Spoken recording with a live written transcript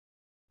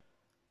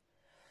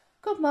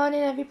Good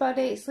morning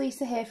everybody, it's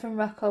Lisa here from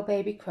Rocco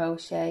Baby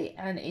Crochet,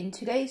 and in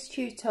today's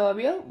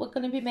tutorial we're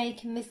going to be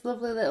making this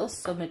lovely little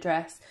summer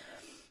dress.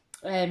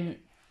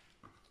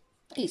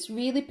 It's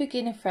really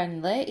beginner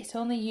friendly, it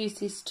only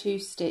uses 2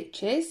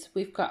 stitches.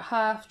 We've got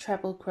half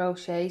treble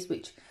crochets,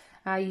 which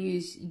I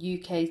use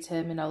UK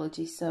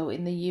terminology, so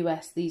in the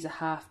US these are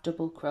half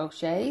double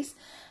crochets,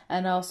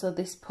 and also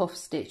this puff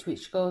stitch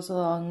which goes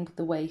along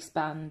the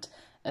waistband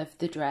of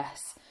the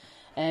dress.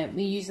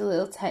 We use a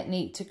little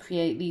technique to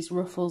create these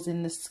ruffles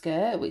in the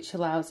skirt, which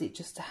allows it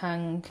just to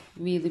hang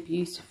really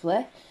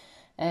beautifully.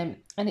 And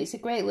it's a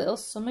great little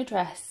summer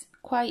dress,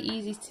 quite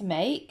easy to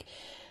make.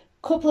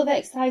 Couple of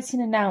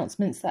exciting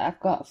announcements that I've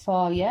got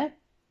for you.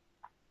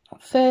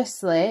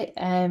 Firstly,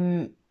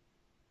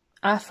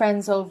 our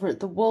friends over at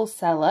the Wool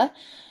Seller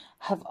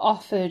have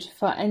offered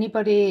for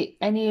anybody,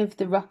 any of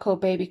the Rocco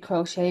Baby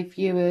Crochet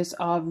viewers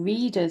or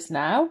readers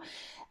now,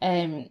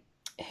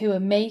 who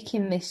are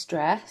making this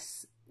dress,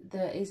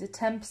 there is a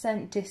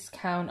 10%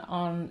 discount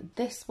on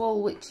this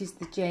wool, which is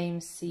the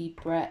James C.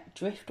 Brett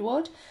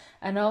Driftwood,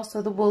 and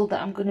also the wool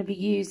that I'm going to be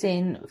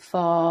using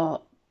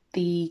for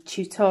the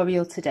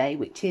tutorial today,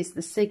 which is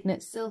the Signet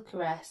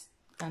Silkeress,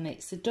 and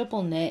it's a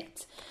double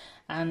knit,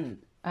 and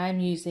I'm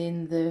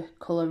using the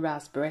colour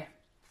raspberry.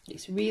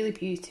 It's really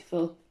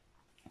beautiful,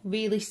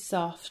 really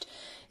soft.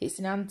 It's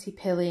an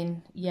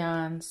anti-pilling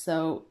yarn,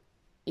 so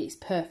it's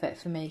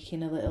perfect for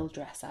making a little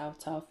dress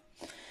out of.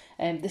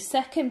 The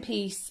second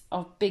piece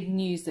of big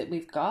news that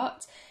we've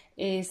got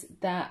is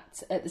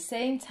that at the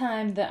same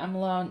time that I'm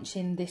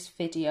launching this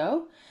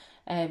video,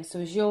 so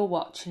as you're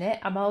watching it,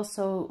 I'm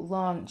also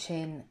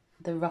launching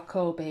the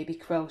Rocco Baby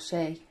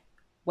Crochet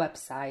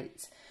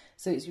website.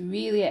 So it's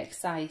really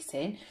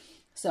exciting.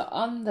 So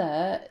on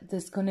there,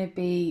 there's going to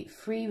be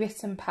free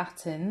written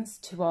patterns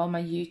to all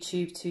my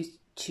YouTube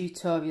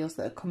tutorials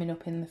that are coming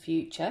up in the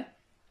future.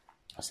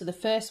 So the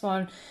first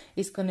one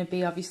is going to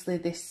be obviously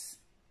this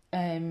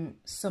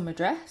summer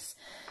dress.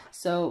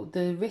 So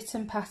the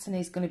written pattern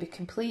is going to be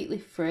completely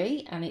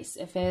free, and it's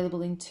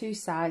available in 2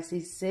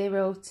 sizes,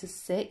 0 to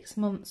 6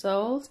 months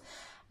old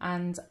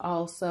and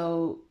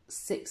also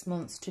 6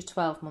 months to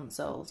 12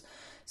 months old.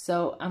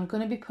 So I'm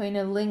going to be putting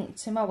a link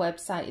to my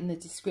website in the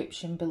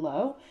description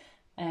below,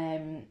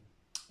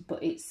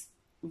 but it's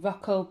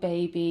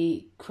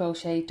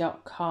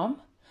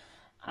roccobabycrochet.com.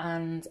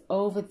 And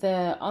over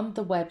there on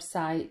the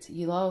website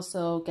you'll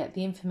also get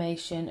the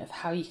information of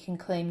how you can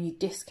claim your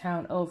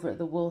discount over at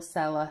the Wool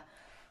Seller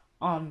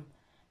on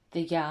the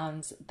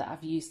yarns that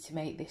I've used to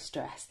make this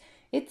dress.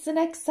 It's an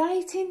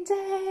exciting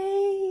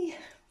day.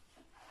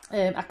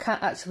 I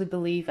can't actually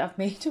believe I've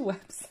made a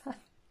website.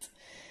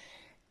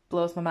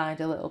 Blows my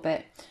mind a little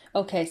bit.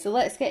 Okay, so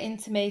let's get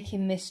into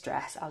making this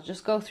dress. I'll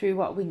just go through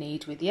what we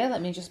need with you.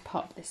 Let me just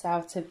pop this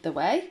out of the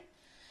way.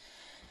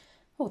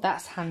 Oh,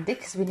 that's handy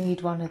because we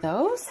need one of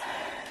those.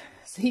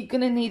 So you're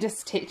going to need a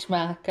stitch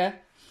marker,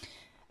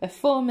 a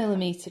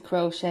 4mm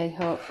crochet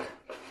hook,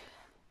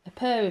 a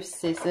pair of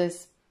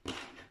scissors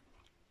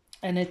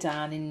and a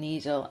darning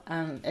needle.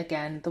 And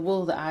again, the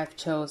wool that I've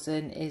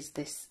chosen is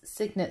this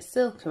Signet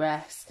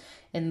Silkeress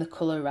in the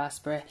colour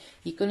raspberry.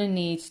 You're going to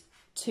need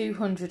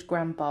 200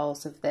 gram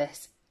balls of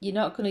this. You're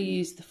not going to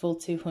use the full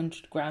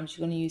 200 grams,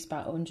 you're going to use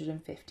about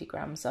 150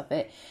 grams of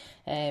it.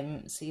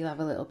 So you'll have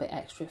a little bit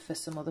extra for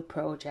some other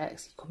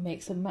projects. You could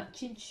make some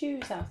matching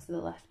shoes out of the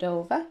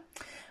leftover.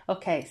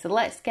 Okay, so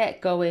let's get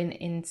going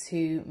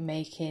into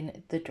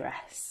making the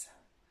dress.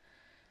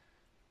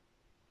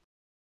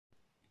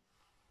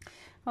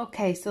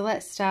 Okay, so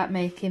let's start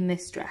making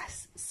this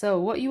dress. So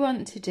what you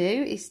want to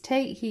do is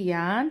take your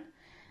yarn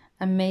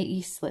and make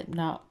your slip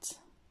knot.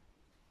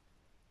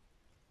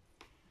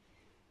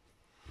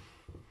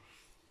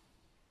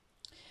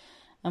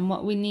 And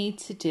what we need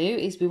to do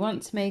is we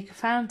want to make a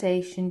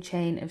foundation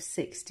chain of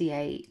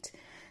 68.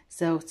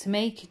 So to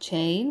make a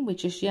chain, we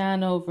just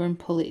yarn over and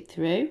pull it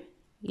through,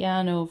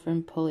 yarn over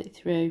and pull it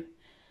through.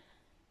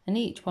 And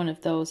each one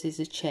of those is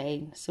a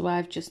chain. So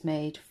I've just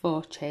made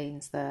 4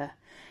 chains there.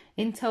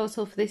 In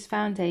total for this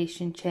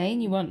foundation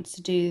chain, you want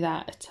to do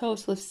that a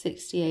total of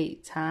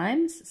 68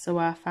 times. So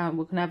we're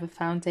going to have a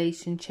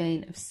foundation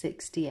chain of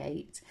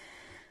 68.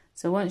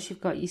 So once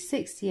you've got your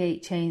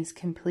 68 chains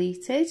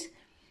completed,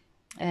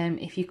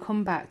 if you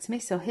come back to me,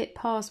 so hit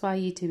pause while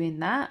you're doing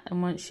that,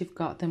 and once you've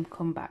got them,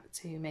 come back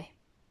to me.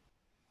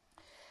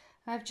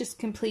 I've just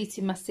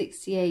completed my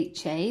 68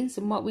 chains,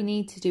 and what we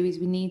need to do is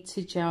we need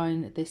to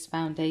join this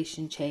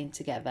foundation chain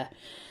together.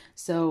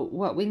 So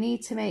what we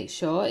need to make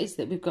sure is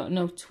that we've got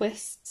no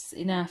twists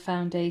in our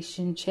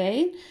foundation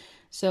chain.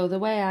 So the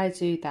way I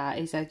do that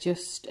is I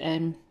just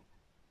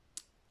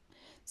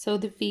so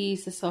the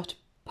V's are sort of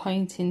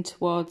pointing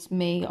towards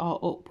me or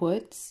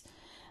upwards,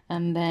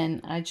 and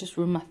then I just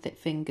run my thick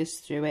fingers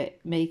through it,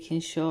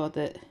 making sure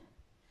that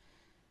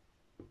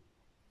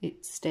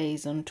it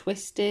stays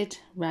untwisted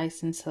right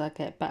until I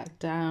get back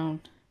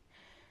down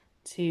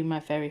to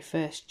my very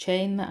first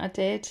chain that I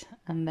did.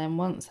 And then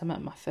once I'm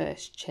at my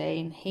first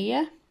chain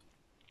here,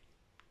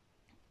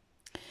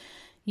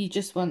 you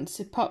just want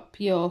to pop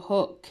your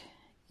hook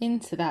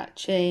into that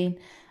chain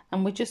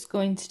and we're just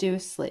going to do a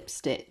slip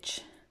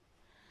stitch.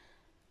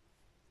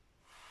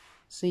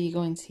 So you're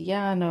going to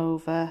yarn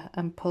over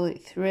and pull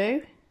it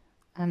through,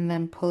 and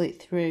then pull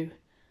it through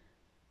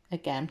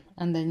again,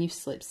 and then you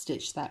slip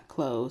stitch that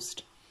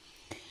closed.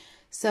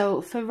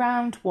 So for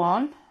round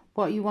 1,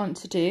 what you want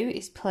to do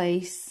is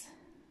place,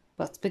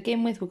 well, to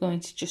begin with, we're going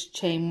to just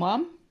chain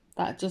 1.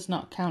 That does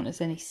not count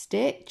as any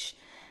stitch.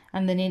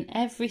 And then in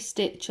every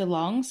stitch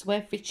along, so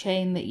every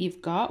chain that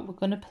you've got, we're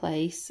going to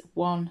place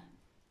 1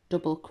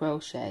 double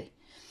crochet.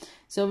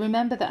 So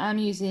remember that I'm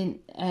using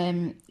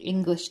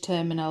English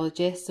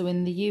terminology, so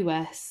in the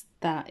US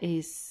that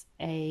is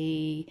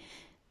a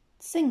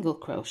single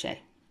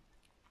crochet.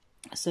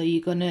 So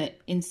you're going to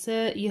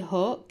insert your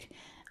hook,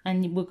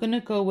 and we're going to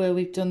go where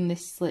we've done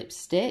this slip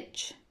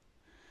stitch.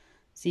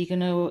 So you're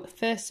going to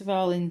first of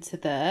all into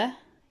there,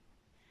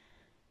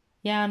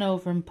 yarn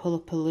over and pull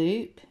up a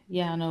loop,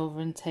 yarn over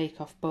and take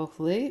off both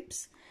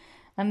loops,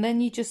 and then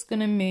you're just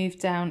going to move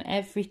down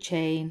every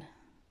chain.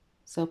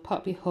 So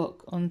pop your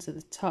hook onto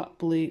the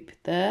top loop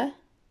there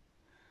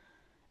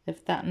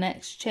of that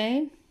next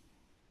chain,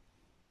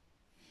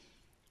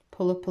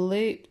 pull up a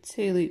loop,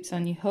 2 loops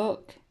on your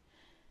hook,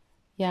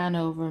 yarn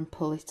over and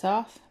pull it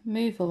off,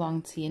 move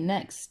along to your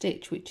next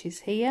stitch, which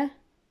is here,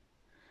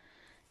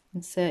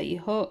 insert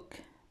your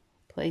hook,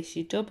 place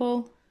your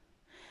double,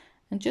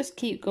 and just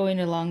keep going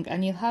along,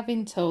 and you'll have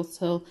in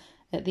total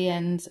at the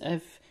end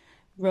of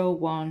row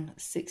 1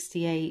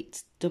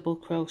 68 double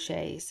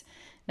crochets.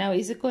 Now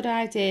it's a good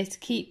idea to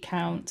keep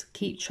count,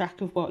 keep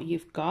track of what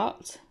you've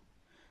got,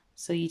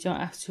 so you don't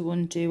have to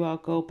undo or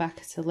go back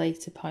at a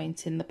later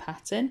point in the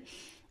pattern.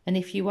 And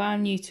if you are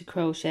new to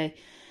crochet,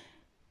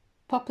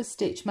 pop a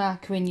stitch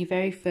marker in your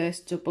very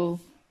first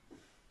double,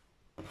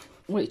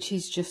 which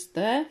is just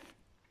there,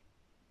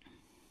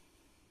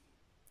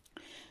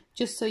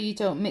 just so you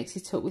don't mix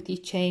it up with your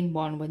chain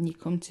 1 when you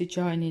come to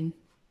join in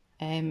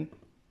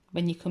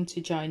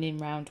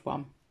round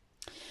 1.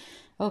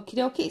 Okie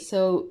dokie,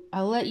 so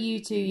I'll let you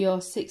do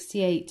your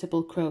 68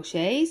 double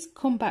crochets.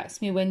 Come back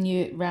to me when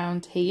you're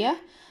round here,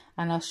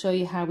 and I'll show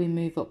you how we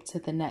move up to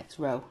the next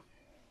row.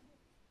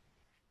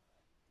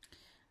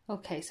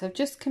 Okay, so I've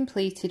just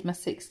completed my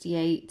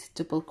 68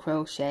 double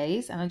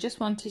crochets, and I just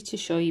wanted to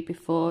show you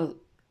before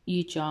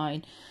you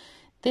join.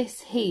 This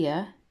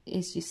here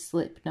is your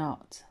slip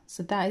knot,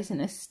 so that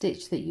isn't a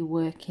stitch that you're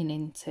working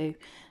into.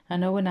 I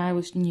know when I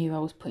was new I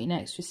was putting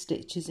extra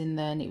stitches in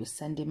there and it was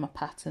sending my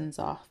patterns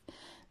off.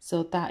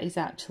 So that is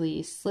actually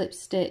a slip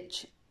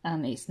stitch,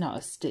 and it's not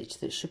a stitch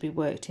that should be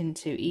worked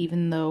into,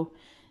 even though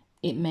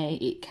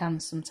it can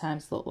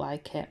sometimes look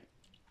like it.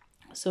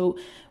 So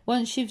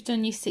once you've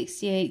done your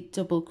 68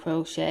 double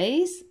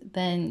crochets,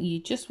 then you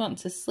just want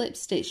to slip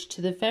stitch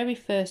to the very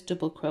first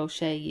double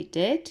crochet you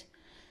did,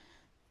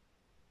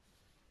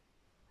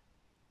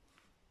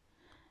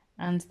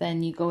 and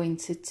then you're going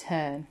to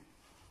turn.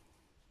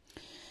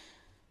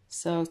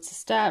 So to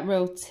start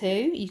row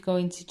 2, you're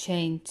going to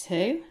chain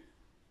 2,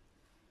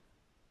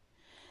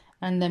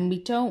 and then we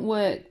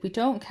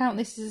don't count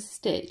this as a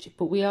stitch,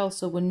 but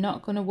we're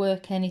not going to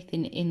work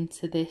anything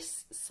into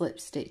this slip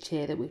stitch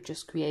here that we've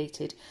just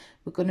created.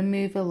 We're going to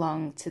move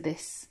along to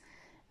this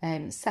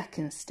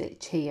second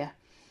stitch here,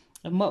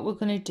 and what we're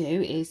going to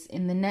do is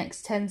in the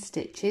next 10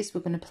 stitches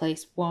we're going to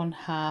place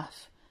 1/2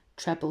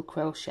 treble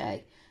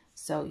crochet.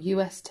 So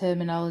US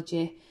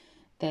terminology,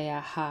 they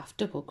are half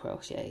double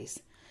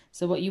crochets.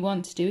 So what you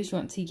want to do is you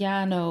want to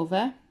yarn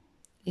over,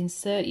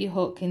 insert your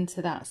hook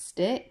into that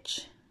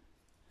stitch,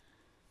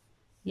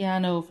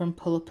 yarn over and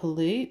pull up a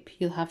loop.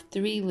 You'll have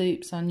 3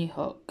 loops on your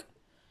hook,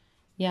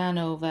 yarn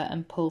over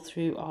and pull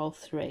through all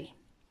 3.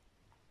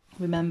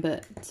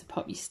 Remember to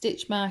pop your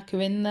stitch marker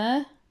in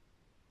there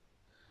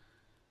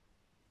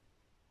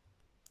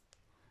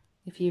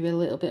if you're a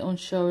little bit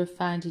unsure of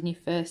finding your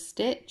first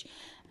stitch,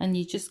 and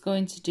you're just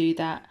going to do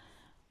that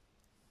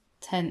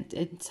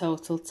in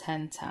total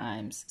 10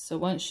 times. So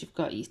once you've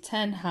got your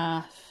 10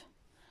 half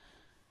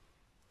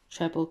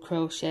treble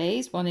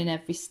crochets, 1 in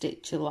every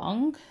stitch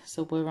along,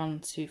 so we're on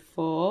to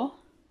 4,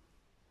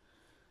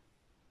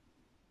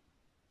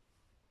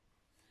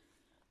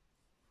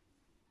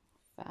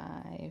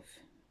 5,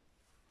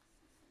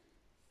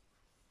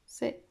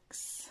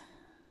 6,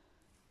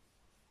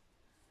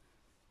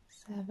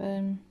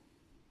 7,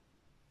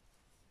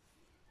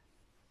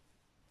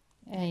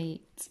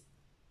 8,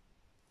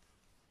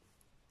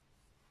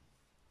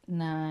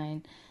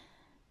 9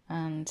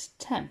 and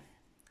 10,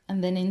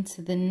 and then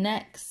into the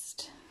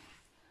next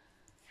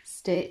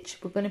stitch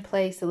we're going to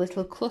place a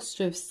little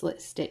cluster of slip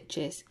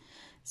stitches.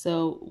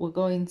 So we're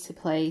going to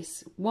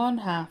place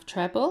 1/2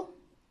 treble,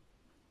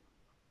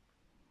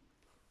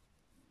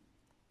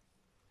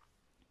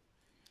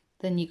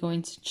 then you're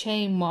going to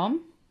chain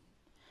 1,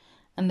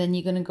 and then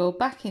you're going to go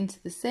back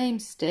into the same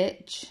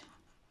stitch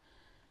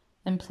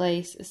and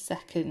place a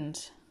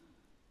second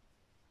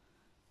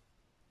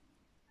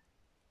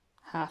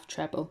half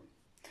treble.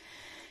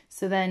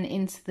 So then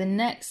into the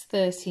next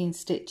 13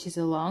 stitches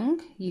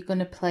along you're going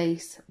to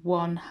place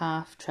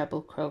 1/2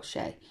 treble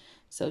crochet,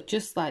 so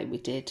just like we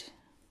did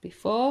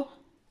before.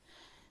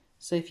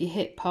 So if you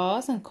hit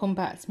pause and come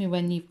back to me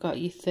when you've got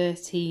your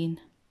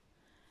 13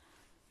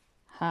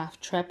 half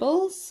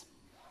trebles.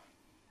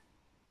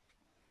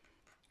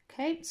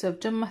 Okay, so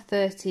I've done my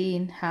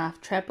 13 half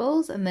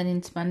trebles, and then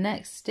into my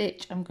next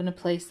stitch I'm going to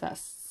place that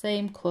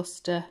same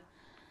cluster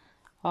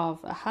of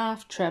a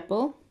half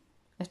treble,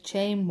 a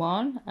chain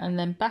one, and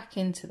then back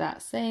into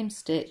that same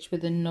stitch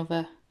with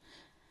another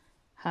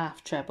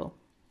half treble.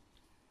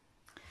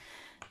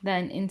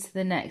 Then into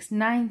the next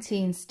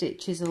 19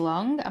 stitches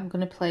along I'm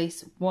going to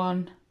place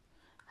one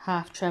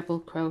half treble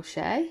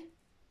crochet.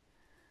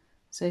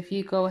 So if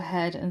you go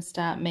ahead and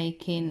start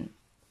making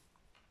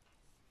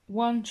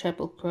one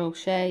treble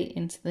crochet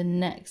into the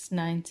next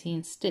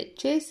 19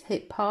 stitches,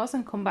 hit pause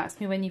and come back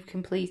to me when you've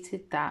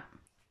completed that.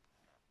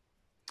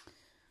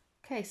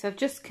 Okay, so I've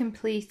just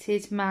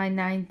completed my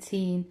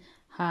 19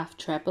 half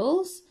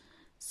trebles.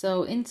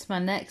 So into my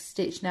next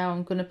stitch now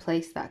I'm going to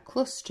place that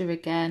cluster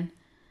again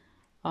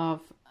of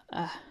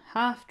a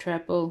half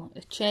treble,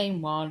 a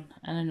chain one,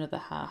 and another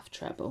half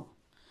treble.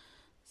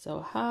 So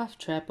a half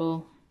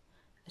treble,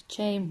 a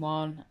chain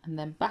one, and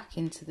then back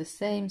into the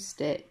same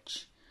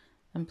stitch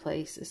and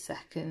place a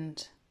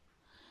second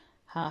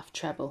half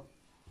treble.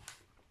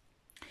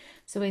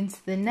 So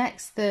into the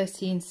next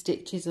 13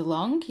 stitches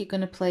along you're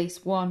going to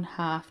place one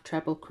half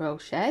treble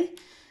crochet.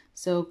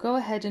 So go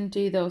ahead and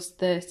do those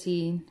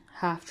 13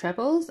 half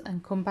trebles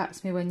and come back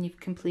to me when you've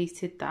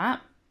completed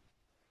that.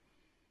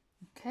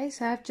 Okay,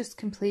 so I've just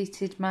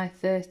completed my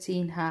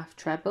 13 half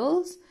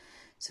trebles.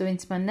 So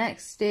into my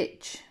next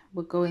stitch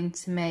we're going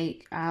to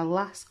make our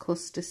last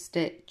cluster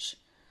stitch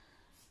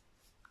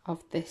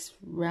of this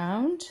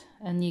round,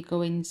 and you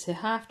go into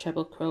half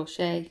treble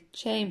crochet,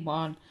 chain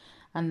one,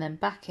 and then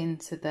back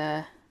into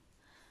there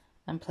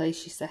and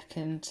place your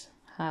second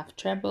half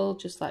treble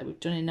just like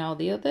we've done in all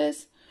the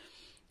others.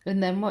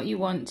 And then what you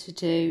want to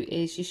do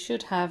is you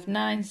should have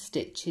 9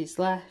 stitches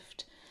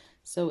left,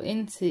 so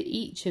into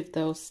each of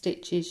those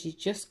stitches you're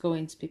just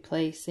going to be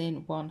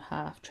placing one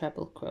half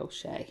treble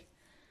crochet.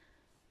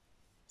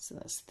 So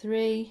that's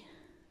 3,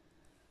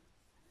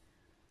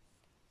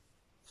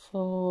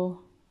 4,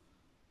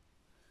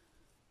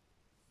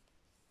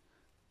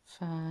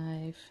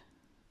 5,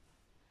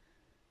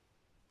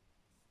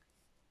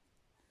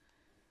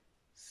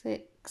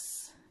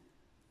 6,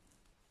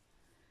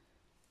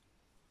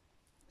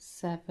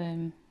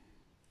 7,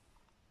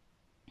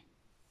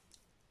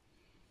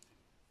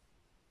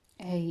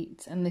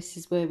 8, and this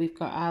is where we've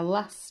got our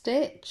last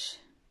stitch.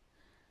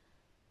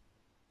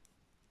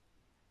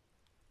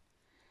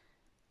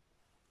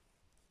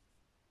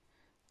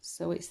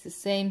 So it's the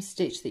same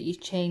stitch that your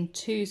chain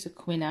twos are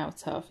coming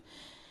out of.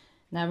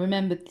 Now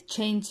remember, the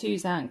chain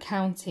twos aren't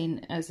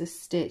counting as a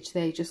stitch,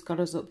 they just got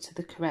us up to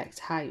the correct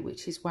height,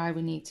 which is why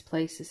we need to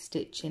place a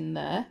stitch in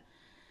there.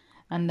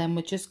 And then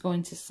we're just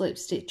going to slip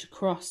stitch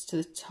across to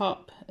the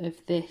top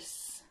of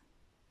this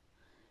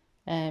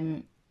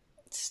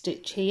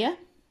stitch here.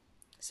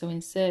 So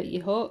insert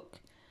your hook,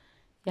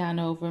 yarn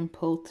over and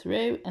pull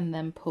through, and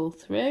then pull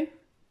through.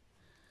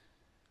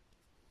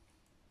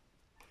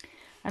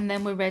 And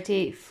then we're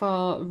ready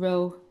for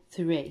row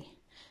 3.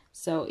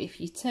 So if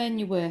you turn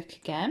your work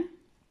again,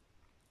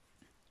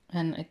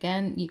 and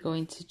again you're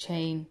going to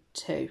chain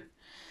 2.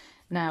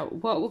 Now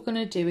what we're going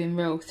to do in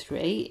row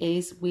 3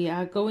 is we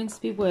are going to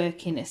be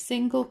working a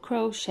single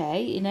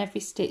crochet in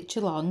every stitch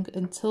along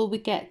until we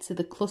get to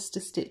the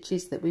cluster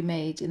stitches that we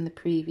made in the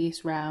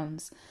previous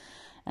rounds.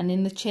 And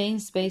in the chain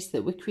space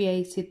that we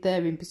created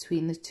there in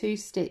between the 2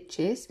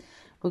 stitches,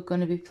 we're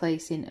going to be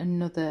placing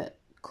another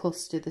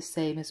cluster the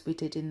same as we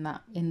did in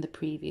the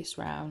previous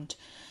round.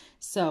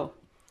 So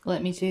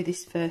let me do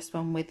this first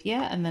one with you,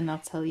 and then I'll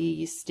tell you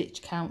your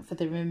stitch count for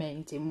the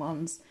remaining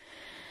ones.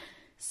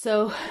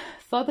 So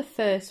for the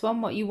first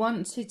one, what you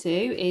want to do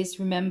is,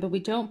 remember, we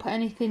don't put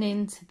anything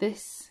into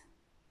this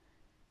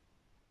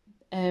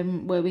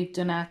where we've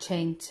done our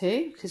chain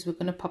 2, because we're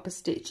going to pop a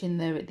stitch in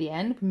there at the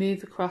end.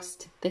 Move across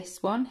to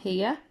this one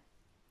here,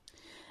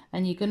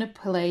 and you're going to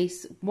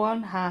place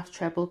one half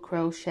treble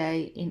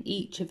crochet in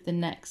each of the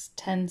next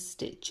 10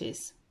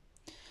 stitches.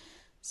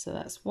 So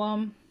that's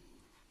 1,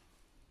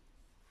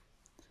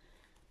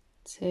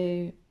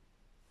 2,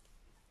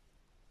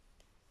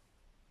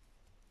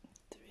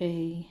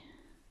 3,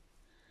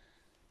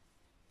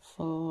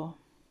 4,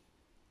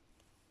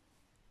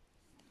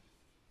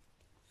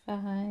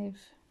 5,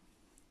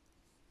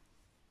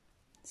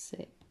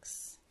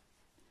 6,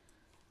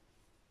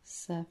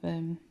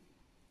 7,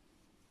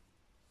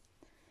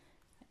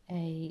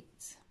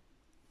 8,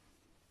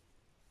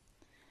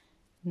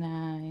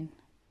 9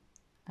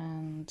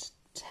 and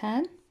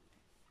 10.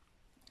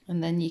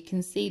 And then you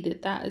can see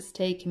that that has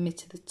taken me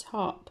to the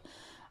top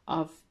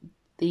of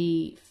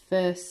the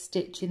first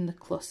stitch in the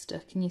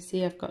cluster. Can you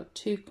see I've got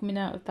 2 coming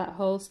out of that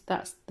hole? So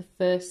that's the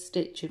first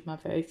stitch of my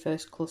very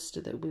first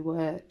cluster that we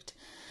worked.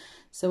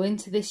 So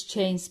into this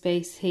chain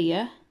space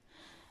here,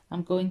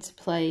 I'm going to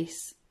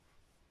place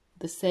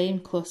the same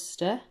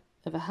cluster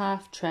of a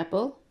half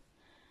treble,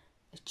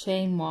 a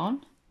chain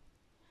 1,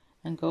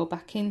 and go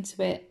back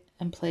into it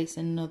and place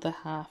another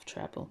half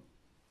treble.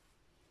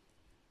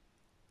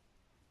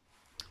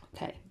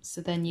 Okay,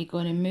 so then you're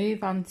going to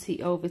move on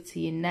over to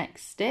your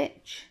next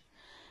stitch,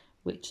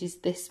 which is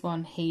this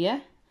one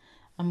here,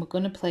 and we're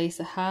going to place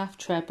a half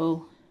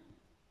treble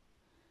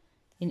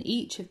in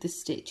each of the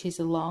stitches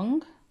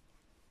along.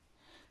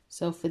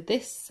 So for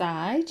this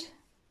side,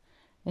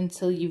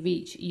 until you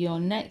reach your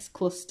next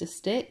cluster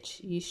stitch,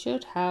 you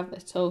should have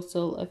a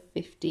total of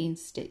 15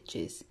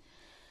 stitches.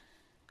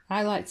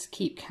 I like to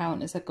keep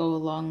count as I go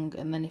along,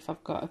 and then if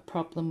I've got a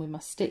problem with my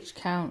stitch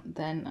count,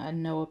 then I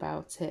know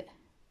about it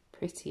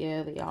pretty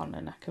early on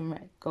and I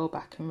can go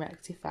back and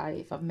rectify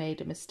if I've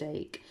made a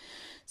mistake.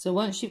 So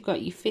once you've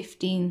got your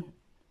 15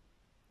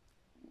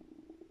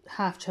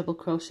 half treble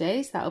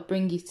crochets, that'll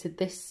bring you to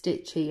this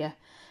stitch here,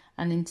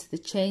 and into the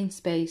chain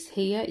space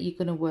here you're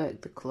going to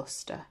work the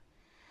cluster.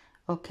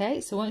 Okay,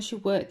 so once you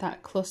work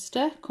that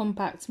cluster, come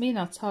back to me and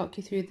I'll talk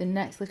you through the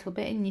next little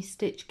bit in your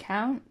stitch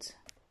count.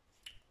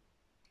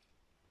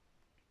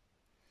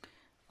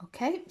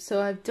 Okay,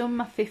 so I've done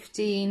my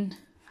 15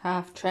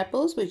 half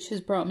trebles, which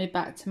has brought me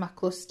back to my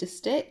cluster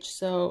stitch.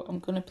 So I'm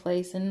going to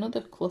place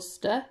another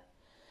cluster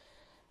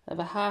of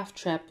a half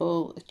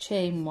treble, a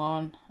chain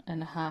one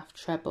and a half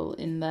treble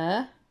in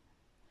there,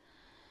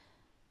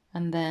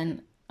 and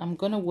then I'm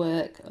going to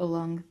work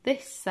along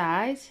this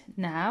side.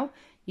 Now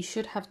you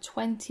should have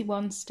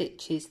 21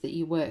 stitches that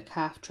you work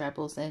half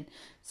trebles in,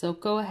 so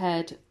go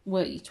ahead,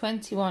 work your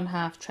 21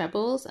 half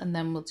trebles, and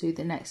then we'll do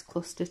the next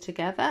cluster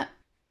together.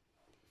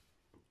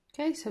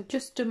 Okay, so I've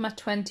just done my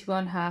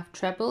 21 half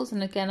trebles,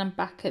 and again I'm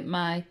back at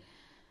my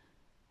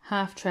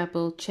half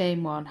treble,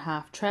 chain one,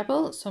 half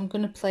treble. So I'm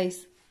going to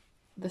place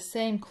the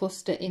same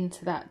cluster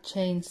into that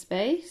chain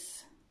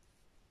space,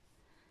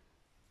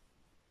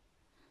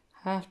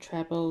 half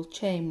treble,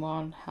 chain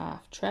one,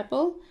 half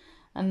treble,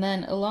 and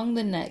then along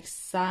the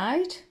next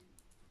side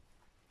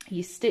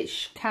your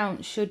stitch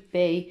count should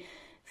be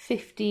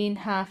 15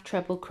 half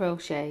treble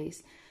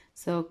crochets.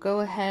 So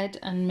go ahead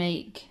and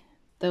make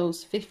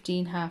those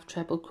 15 half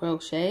treble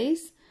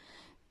crochets.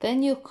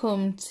 Then you'll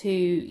come to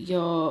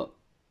your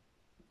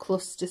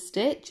cluster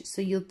stitch,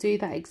 so you'll do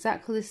that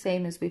exactly the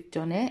same as we've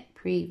done it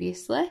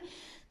previously.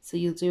 So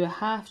you'll do a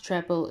half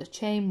treble, a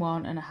chain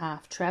one and a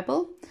half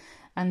treble,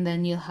 and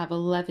then you'll have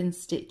 11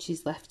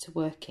 stitches left to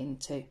work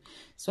into.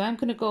 So I'm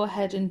going to go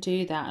ahead and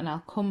do that, and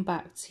I'll come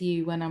back to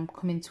you when I'm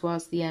coming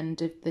towards the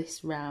end of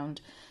this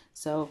round.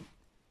 So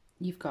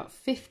you've got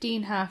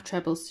 15 half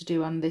trebles to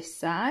do on this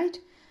side.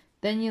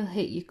 Then you'll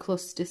hit your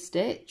cluster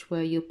stitch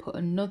where you'll put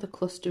another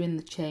cluster in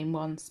the chain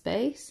one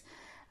space,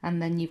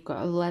 and then you've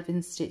got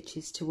 11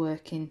 stitches to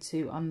work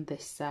into on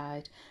this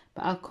side.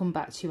 But I'll come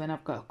back to you when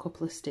I've got a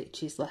couple of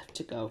stitches left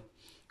to go.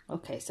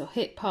 Okay, so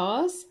hit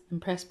pause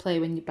and press play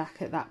when you're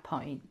back at that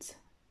point.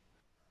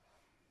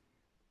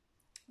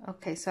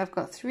 Okay, so I've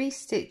got 3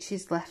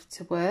 stitches left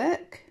to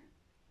work,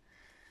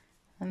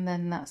 and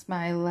then that's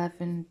my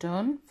 11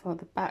 done for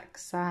the back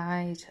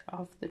side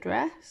of the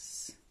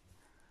dress.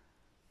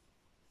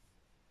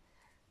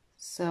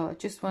 So I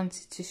just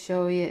wanted to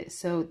show you,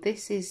 so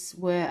this is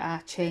where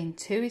our chain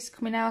 2 is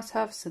coming out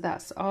of, so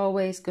that's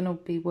always going to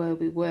be where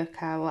we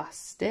work our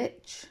last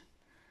stitch,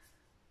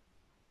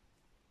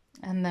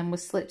 and then we're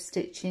slip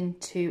stitching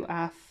to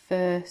our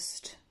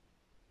first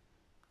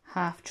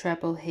half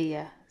treble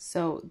here.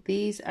 So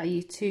these are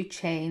your 2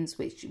 chains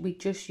which we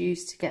just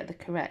used to get the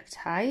correct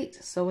height,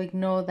 so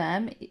ignore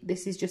them.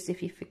 This is just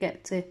if you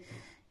forget to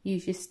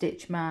use your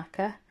stitch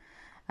marker.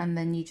 And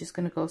then you're just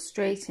going to go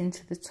straight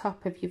into the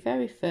top of your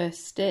very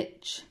first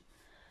stitch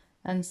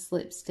and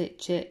slip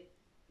stitch it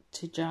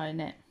to join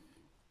it.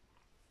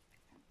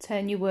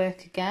 Turn your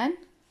work again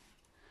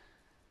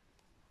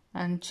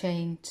and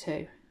chain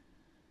 2.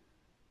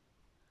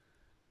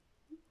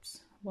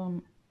 Oops,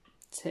 1,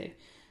 2.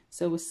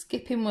 So we're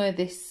skipping where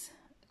this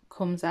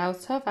comes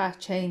out of, our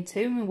chain 2,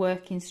 and we're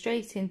working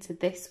straight into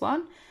this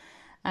one.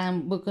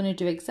 And we're going to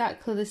do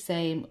exactly the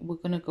same. We're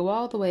going to go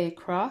all the way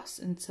across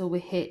until we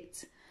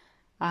hit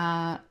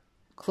our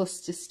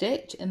cluster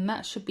stitch, and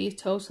that should be a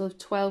total of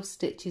 12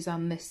 stitches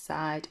on this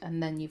side,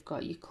 and then you've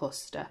got your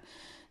cluster.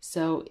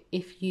 So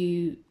if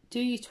you do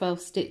your 12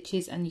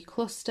 stitches and your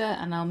cluster,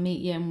 and I'll meet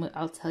you and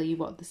I'll tell you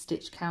what the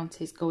stitch count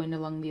is going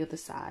along the other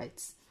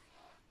sides.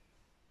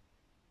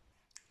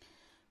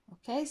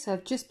 Okay, so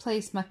I've just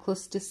placed my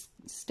cluster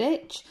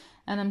stitch,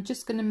 and I'm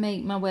just going to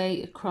make my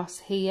way across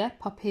here,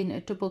 popping a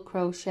double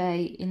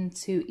crochet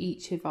into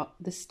each of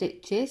the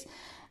stitches,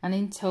 and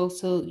in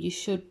total you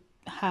should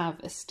have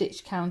a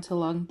stitch count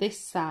along this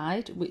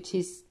side, which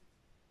is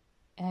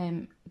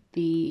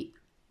the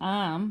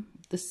arm,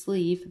 the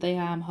sleeve, the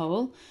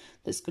armhole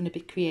that's going to be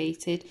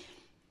created.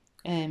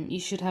 You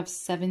should have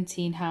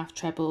 17 half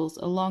trebles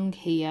along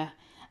here,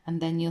 and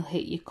then you'll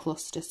hit your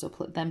cluster. So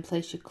then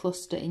place your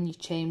cluster in your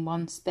chain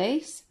 1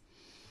 space,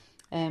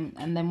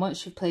 and then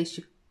once you've placed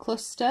your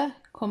cluster,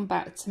 come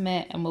back to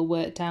me and we'll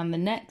work down the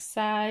next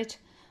side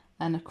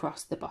and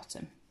across the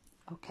bottom.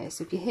 Okay,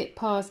 so if you hit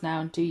pause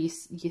now and do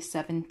your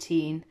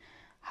 17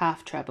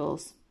 half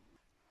trebles.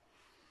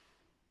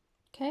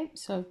 Okay,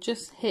 so I've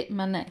just hit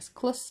my next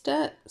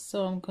cluster,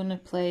 so I'm going to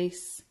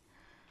place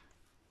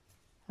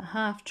a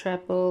half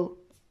treble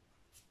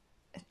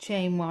a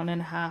chain 1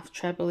 and a half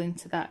treble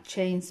into that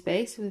chain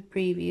space of the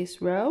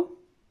previous row.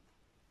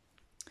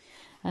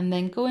 And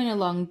then going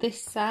along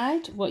this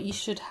side, what you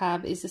should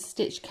have is a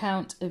stitch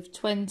count of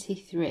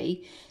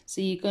 23. So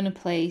you're going to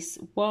place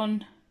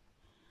 1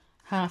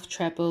 half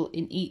treble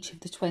in each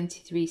of the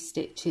 23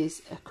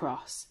 stitches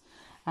across.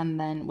 And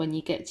then when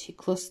you get to your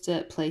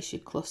cluster, place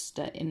your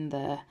cluster in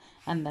there,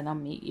 and then I'll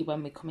meet you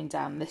when we're coming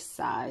down this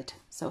side.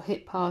 So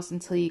hit pause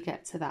until you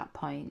get to that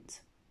point.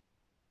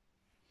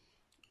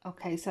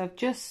 Okay, so I've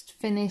just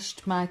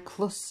finished my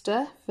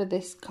cluster for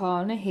this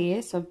corner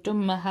here. So I've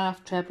done my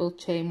half treble,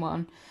 chain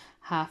 1,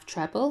 half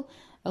treble.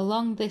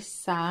 Along this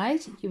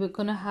side you are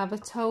going to have a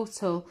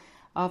total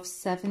of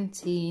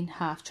 17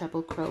 half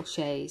treble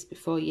crochets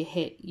before you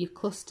hit your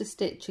cluster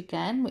stitch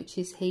again, which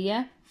is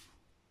here,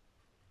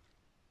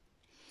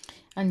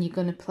 and you're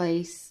going to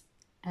place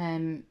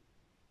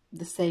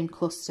the same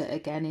cluster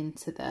again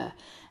into there.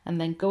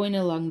 And then going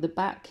along the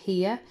back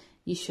here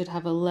you should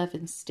have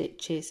 11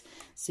 stitches,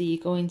 so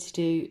you're going to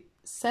do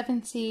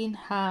 17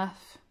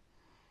 half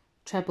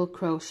treble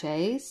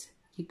crochets,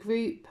 your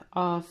group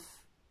of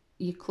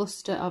your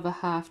cluster of a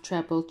half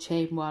treble,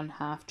 chain 1,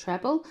 half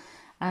treble,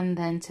 and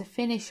then to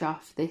finish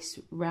off this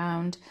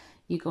round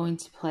you're going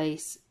to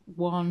place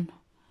 1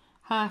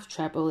 half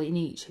treble in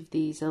each of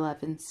these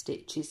 11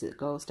 stitches that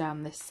goes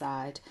down this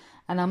side.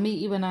 And I'll meet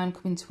you when I'm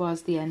coming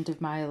towards the end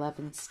of my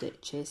 11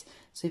 stitches.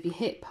 So if you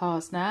hit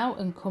pause now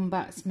and come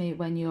back to me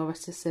when you're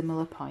at a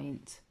similar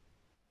point.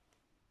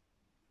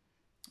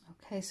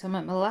 Okay, so I'm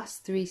at my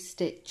last 3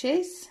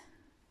 stitches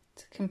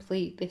to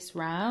complete this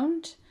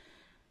round.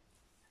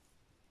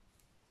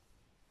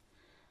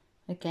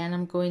 Again,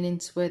 I'm going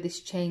into where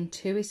this chain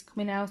 2 is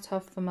coming out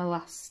of for my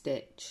last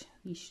stitch.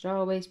 You should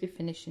always be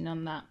finishing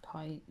on that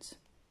point.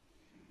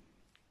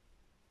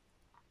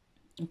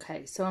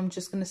 Okay, so I'm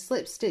just going to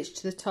slip stitch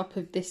to the top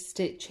of this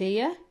stitch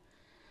here.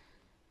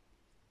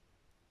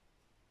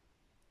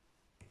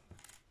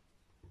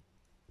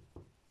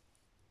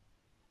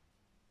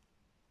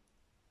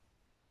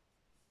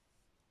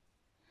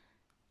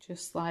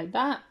 Just like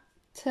that.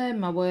 Turn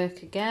my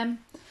work again.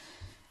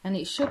 And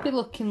it should be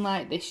looking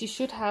like this. You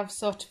should have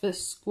sort of a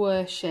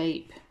square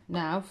shape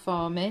now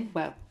forming,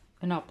 well,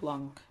 an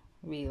oblong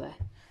really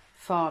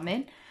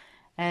forming.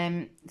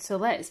 So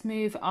let's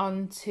move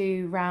on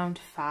to round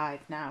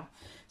 5 now.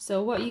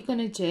 So what you're going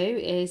to do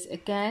is,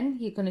 again,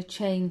 you're going to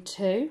chain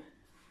 2,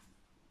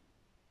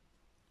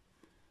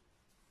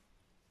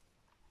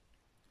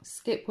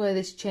 skip where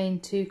this chain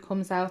 2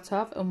 comes out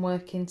of and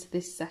work into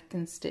this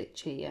second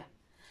stitch here,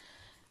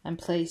 and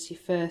place your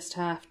first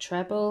half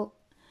treble.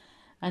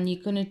 And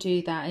you're going to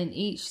do that in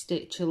each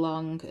stitch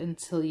along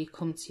until you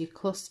come to your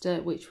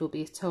cluster, which will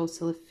be a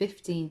total of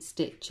 15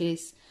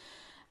 stitches.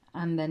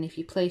 And then if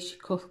you place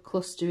your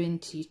cluster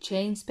into your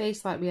chain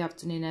space like we have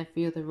done in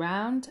every other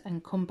round,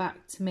 and come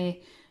back to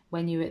me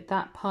when you're at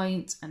that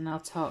point and I'll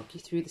talk you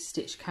through the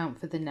stitch count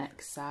for the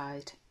next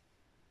side.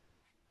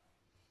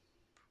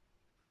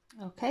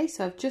 Okay,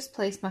 so I've just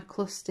placed my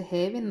cluster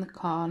here in the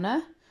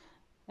corner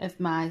of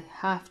my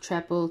half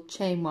treble,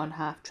 chain 1,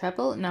 half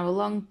treble. Now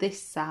along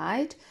this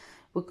side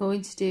we're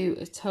going to do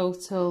a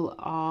total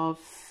of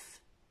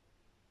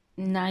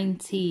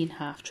 19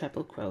 half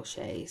treble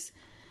crochets,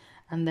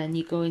 and then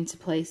you're going to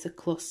place a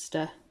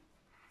cluster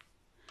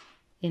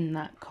in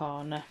that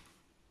corner.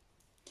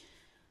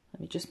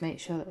 Let me just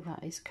make sure that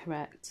that is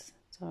correct.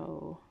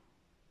 So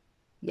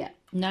yeah,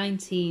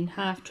 19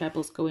 half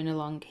trebles going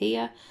along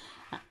here,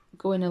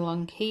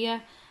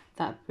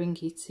 that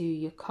brings you to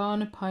your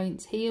corner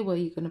point here where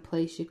you're going to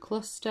place your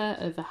cluster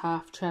of a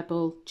half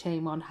treble,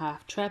 chain 1,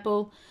 half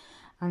treble.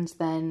 And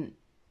then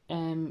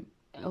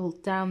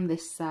down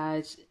this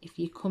side, if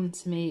you come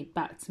to me,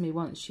 back to me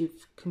once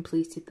you've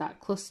completed that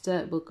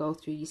cluster, we'll go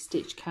through your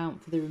stitch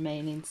count for the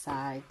remaining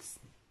sides.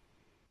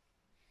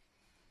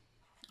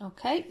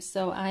 Okay,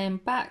 so I am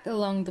back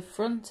along the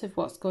front of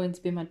what's going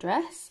to be my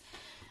dress.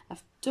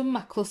 I've done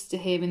my cluster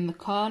here in the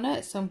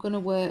corner, so I'm going to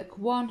work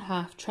 1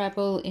 half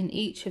treble in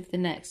each of the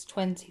next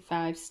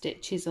 25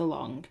 stitches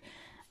along.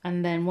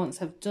 And then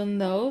once I've done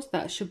those,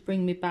 that should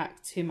bring me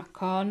back to my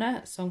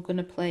corner. So I'm going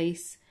to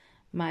place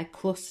my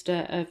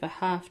cluster of a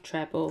half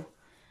treble,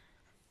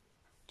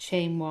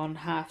 chain 1,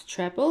 half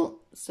treble.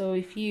 So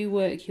if you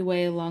work your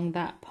way along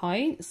that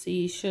point, so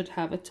you should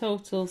have a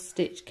total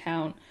stitch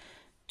count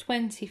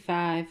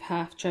 25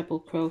 half treble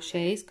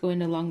crochets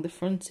going along the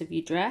front of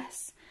your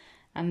dress.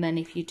 And then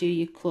if you do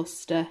your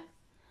cluster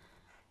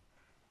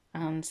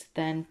and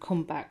then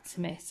come back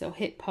to me, so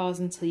hit pause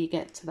until you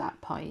get to that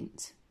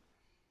point.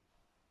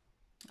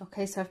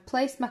 Okay, so I've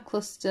placed my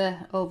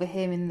cluster over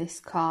here in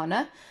this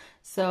corner.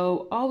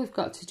 So all we've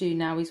got to do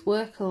now is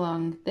work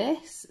along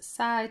this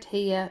side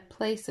here,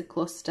 place a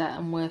cluster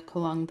and work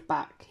along the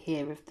back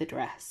here of the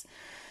dress.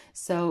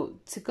 So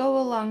to go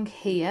along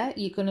here,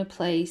 you're going to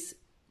place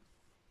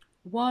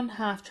 1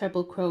 half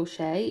treble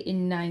crochet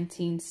in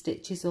 19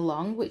 stitches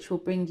along, which will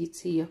bring you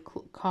to your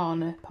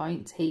corner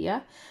point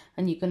here,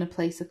 and you're going to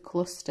place a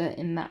cluster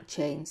in that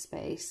chain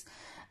space.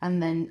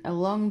 and then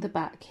along the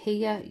back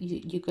here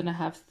you're going to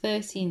have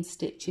 13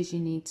 stitches you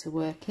need to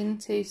work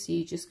into, so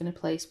you're just going to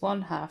place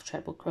 1 half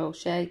treble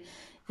crochet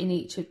in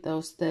each of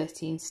those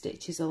 13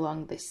 stitches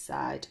along this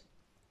side.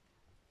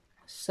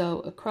 So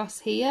across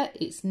here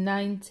it's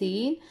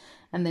 19,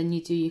 and then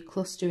you do your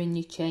cluster in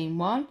your chain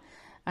 1,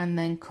 and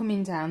then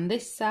coming down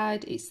this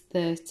side it's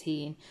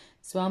 13.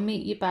 So I'll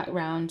meet you back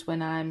round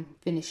when I'm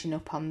finishing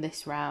up on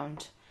this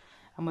round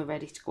and we're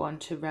ready to go on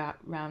to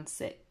round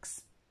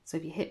 6. So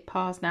if you hit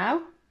pause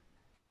now.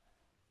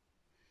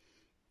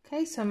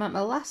 Okay, so I'm at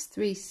my last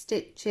 3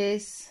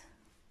 stitches,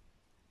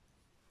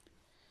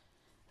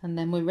 and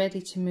then we're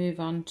ready to move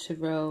on to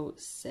row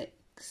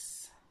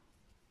 6.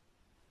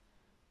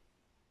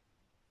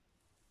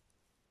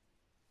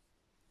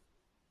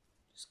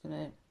 Just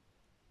going to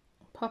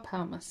pop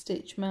out my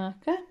stitch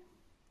marker.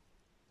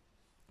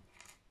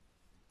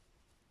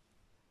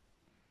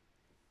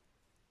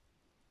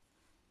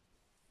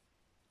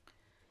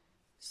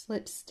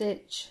 Slip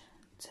stitch,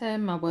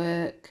 turn my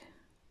work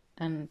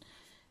and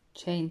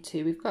chain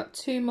 2. We've got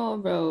 2 more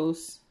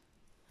rows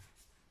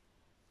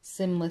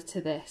similar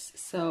to this,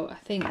 so I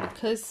think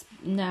because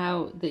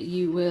now that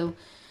you will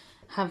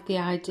have the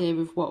idea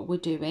of what we're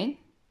doing,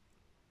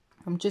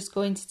 I'm just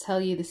going to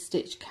tell you the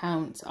stitch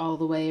count all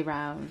the way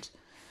around.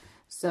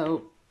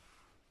 So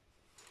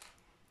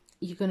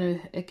you're going to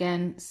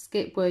again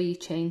skip where you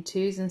chain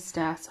 2s and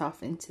start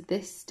off into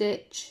this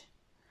stitch,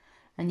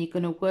 and you're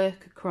going to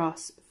work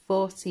across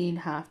 14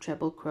 half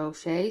treble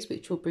crochets,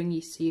 which will bring you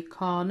to your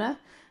corner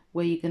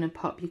where you're going to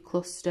pop your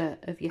cluster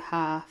of your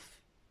half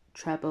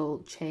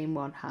treble, chain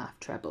 1 half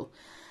treble,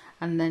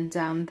 and then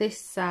down this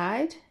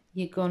side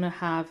you're going to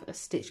have a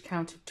stitch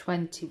count of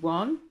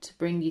 21 to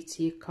bring you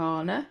to your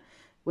corner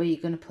where you're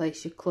going to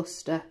place your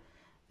cluster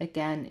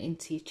again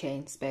into your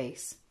chain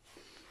space.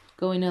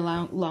 Going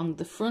along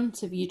the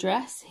front of your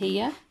dress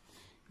here,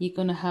 you're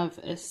going to have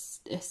a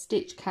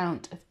stitch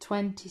count of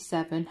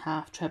 27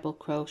 half treble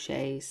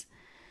crochets.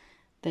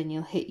 Then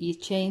you'll hit your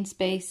chain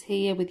space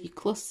here with your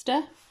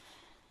cluster,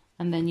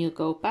 and then you'll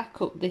go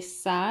back up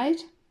this side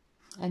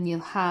and you'll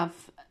have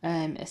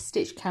a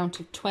stitch count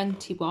of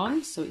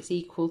 21, so it's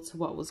equal to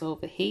what was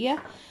over here,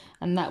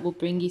 and that will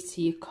bring you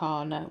to your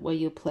corner where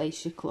you'll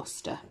place your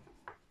cluster.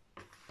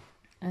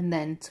 And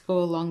then to go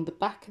along the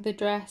back of the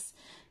dress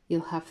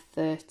you'll have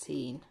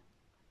 13.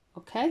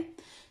 Okay,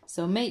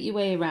 so make your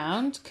way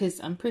around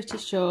because I'm pretty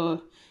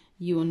sure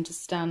you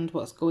understand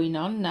what's going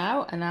on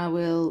now, and I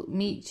will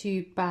meet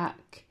you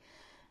back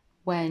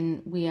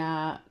when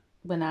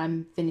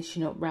I'm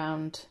finishing up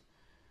round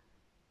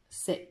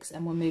 6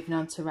 and we're moving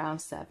on to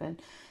round 7.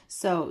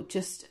 So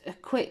just a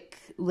quick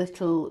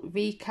little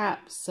recap.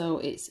 So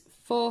it's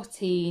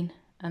 14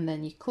 and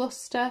then you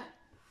cluster,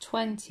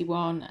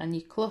 21 and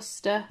you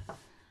cluster,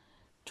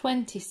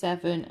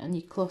 27 and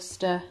you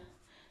cluster,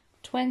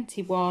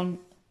 21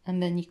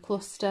 and then you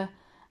cluster,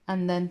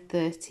 and then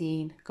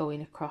 13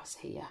 going across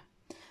here.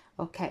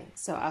 Okay,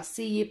 so I'll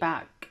see you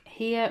back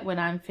here when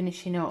I'm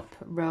finishing up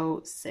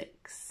row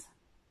 6.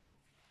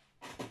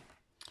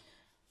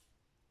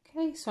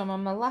 Okay, so I'm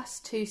on my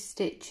last 2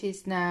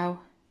 stitches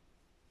now.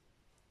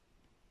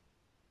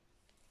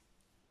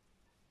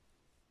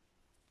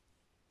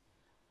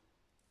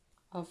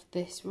 Of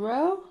this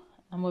row,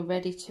 and we're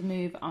ready to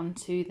move on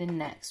to the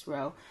next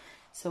row.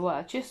 So what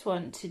I just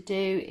want to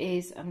do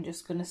is I'm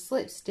just going to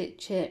slip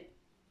stitch it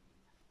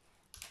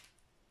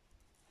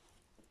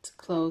to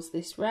close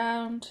this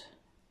round.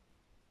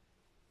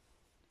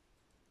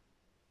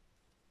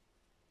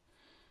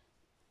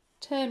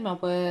 Turn my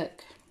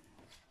work,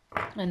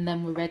 and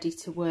then we're ready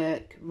to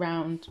work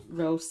round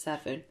row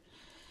 7.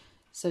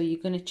 So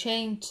you're going to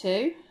chain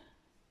 2,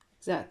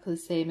 exactly the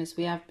same as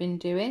we have been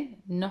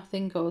doing.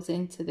 Nothing goes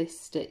into this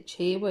stitch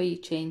here where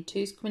your chain 2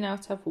 is coming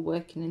out of. We're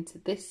working into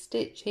this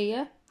stitch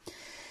here.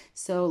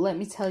 So let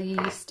me tell you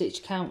your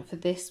stitch count for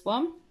this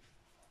one.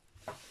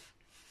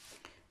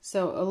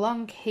 So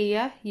along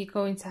here you're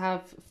going to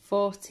have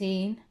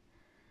 14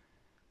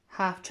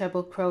 half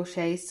treble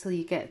crochets till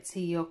you get to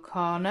your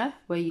corner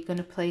where you're going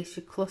to place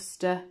your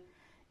cluster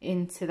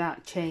into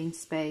that chain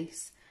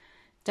space.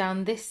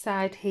 Down this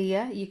side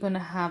here you're going to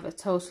have a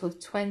total of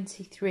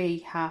 23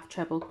 half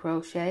treble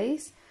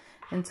crochets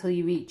until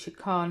you reach your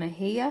corner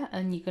here,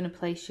 and you're going to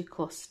place your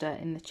cluster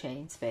in the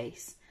chain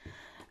space.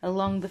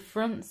 Along the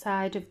front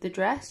side of the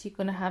dress you're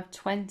going to have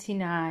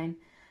 29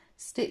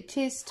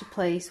 stitches to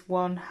place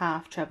 1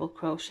 half treble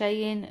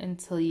crochet in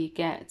until you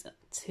get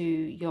to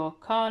your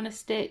corner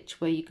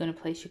stitch where you're going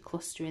to place your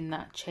cluster in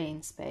that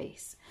chain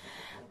space.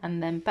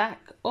 And then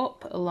back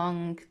up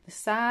along the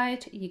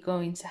side you're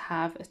going to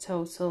have a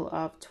total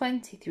of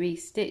 23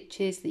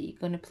 stitches that you're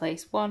going to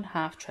place 1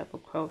 half treble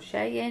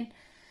crochet in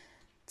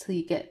till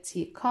you get to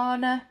your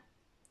corner,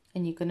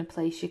 and you're going to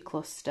place your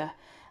cluster.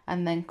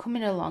 And then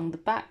coming along the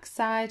back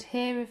side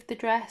here of the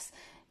dress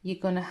you're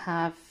going to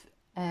have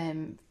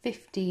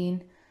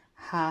 15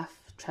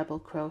 half treble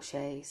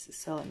crochets.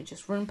 So let me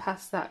just run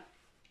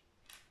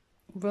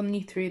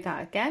you through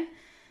that again.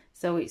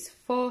 So it's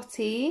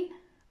 14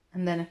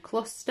 and then a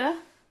cluster,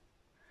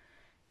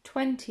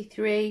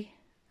 23,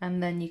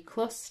 and then you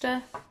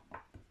cluster,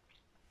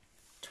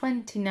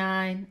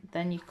 29,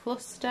 then you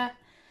cluster,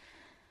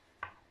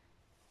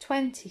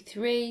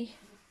 23,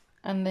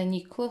 and then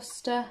you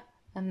cluster,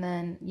 and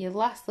then your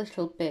last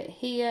little bit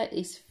here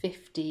is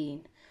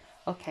 15.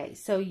 Okay,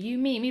 so you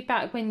meet me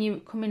back when you're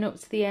coming up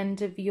to the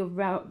end of your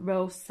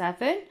row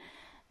 7,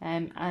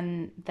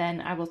 and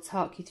then I will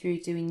talk you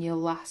through doing your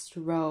last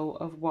row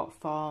of what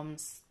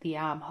forms the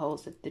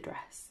armholes of the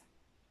dress.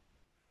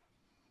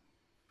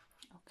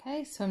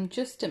 Okay, so I'm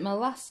just at my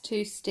last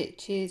 2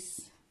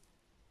 stitches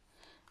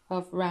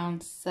of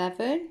round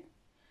 7.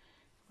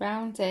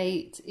 Round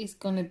 8 is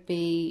going to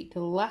be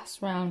the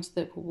last round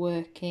that we're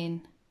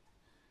working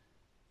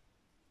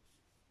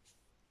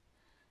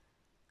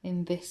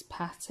in this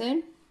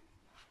pattern.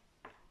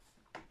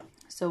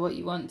 So what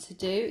you want to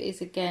do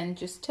is, again,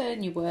 just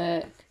turn your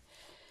work,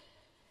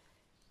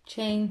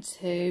 chain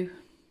 2,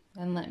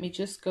 and let me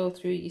just go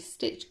through your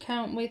stitch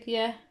count with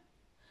you.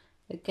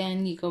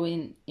 Again, you go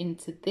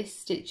into this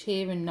stitch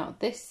here and not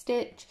this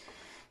stitch.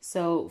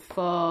 So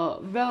for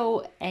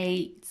row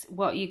 8,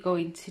 what you're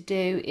going to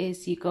do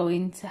is you're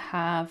going to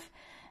have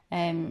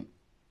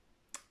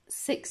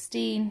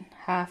 16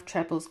 half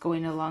trebles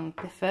going along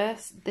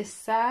this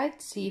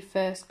side, so your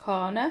first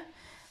corner,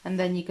 and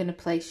then you're going to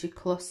place your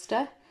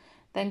cluster.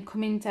 Then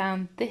coming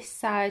down this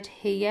side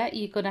here,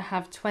 you're going to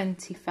have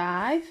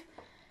 25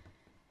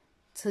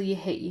 till you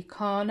hit your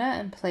corner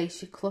and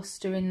place your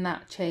cluster in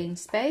that chain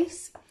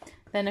space.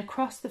 Then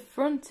across the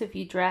front of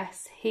your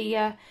dress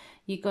here,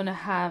 you're going to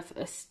have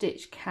a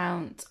stitch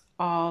count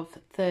of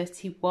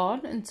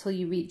 31 until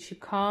you reach your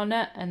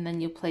corner, and then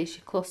you'll place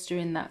your cluster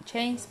in that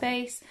chain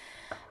space.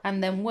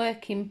 And then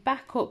working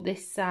back up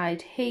this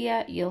side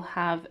here, you'll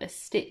have a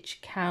stitch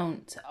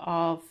count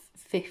of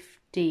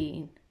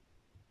 15.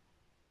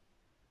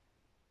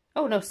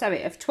 Oh no,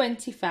 sorry, of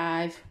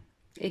 25.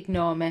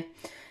 Ignore me.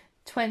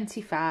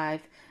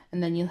 25.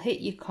 And then you'll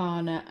hit your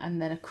corner,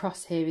 and then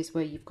across here is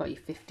where you've got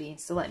your 15.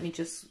 So let me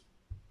just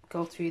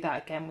go through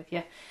that again with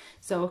you.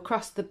 So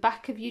across the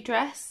back of your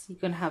dress, you're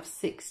going to have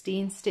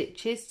 16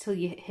 stitches till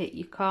you hit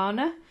your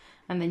corner,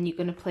 and then you're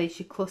going to place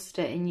your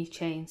cluster in your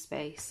chain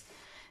space.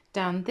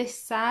 Down this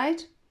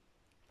side,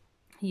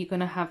 you're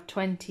going to have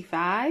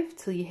 25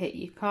 till you hit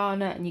your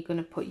corner, and you're going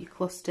to put your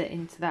cluster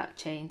into that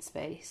chain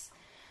space.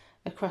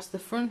 Across the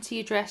front of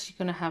your dress, you're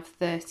going to have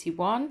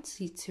 31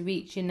 to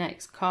reach your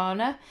next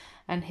corner,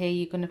 and here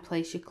you're going to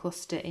place your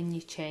cluster in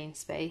your chain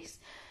space.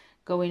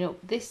 Going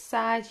up this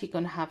side, you're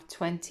going to have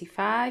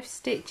 25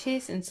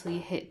 stitches until you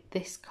hit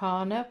this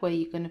corner where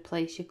you're going to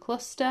place your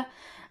cluster,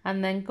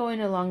 and then going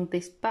along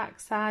this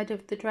back side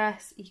of the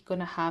dress, you're going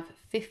to have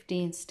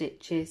 15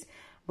 stitches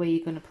where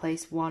you're going to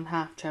place 1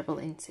 half treble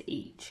into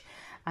each.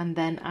 And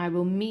then I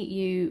will meet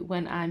you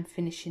when I'm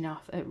finishing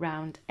off at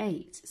round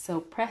 8.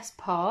 So press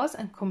pause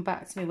and come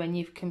back to me when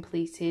you've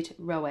completed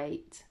row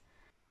 8.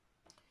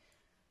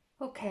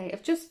 Okay,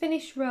 I've just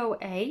finished row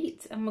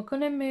 8, and we're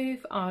going to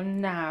move on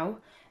now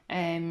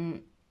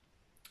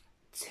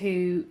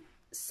to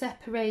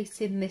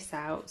separating this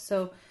out.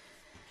 So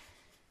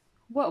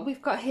what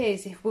we've got here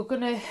is, if we're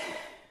going to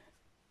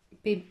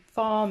be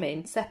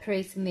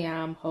separating the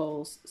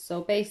armholes,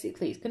 so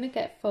basically it's going to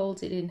get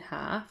folded in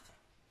half,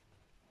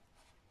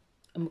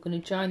 and we're going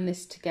to join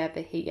this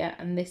together here,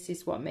 and this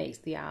is what makes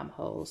the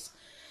armholes.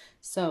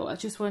 So I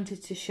just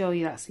wanted to show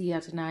you that so you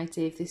had an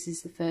idea if this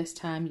is the first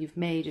time you've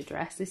made a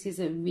dress. This is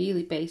a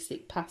really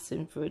basic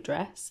pattern for a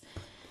dress,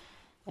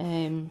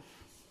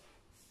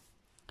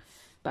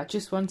 but I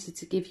just wanted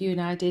to give you an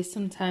idea.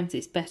 Sometimes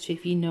it's better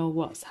if you know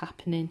what's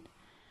happening.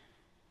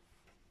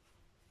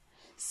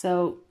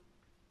 So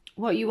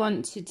what you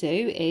want to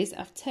do is,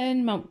 I've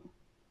turned my...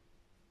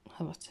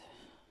 I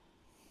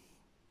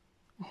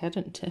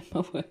hadn't turned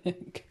my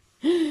work.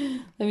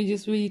 Let me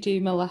just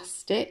redo my last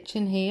stitch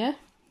in here.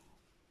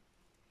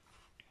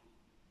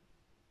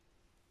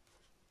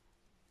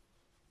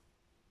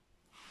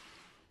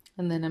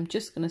 And then I'm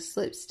just going to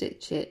slip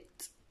stitch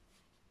it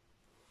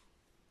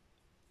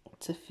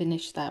to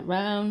finish that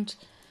round.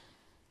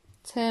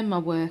 Turn my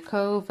work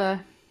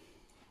over.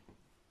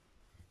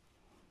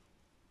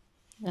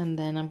 And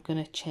then I'm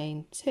going to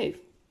chain 2.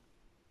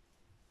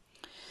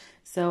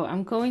 So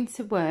I'm going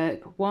to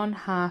work 1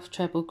 half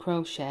treble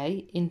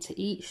crochet into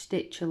each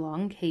stitch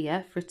along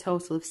here for a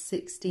total of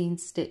 16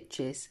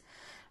 stitches,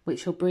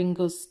 which will bring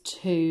us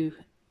to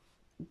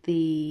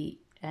the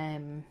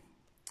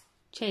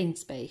chain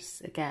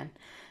space again.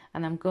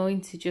 And I'm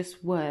going to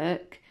just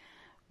work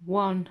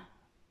 1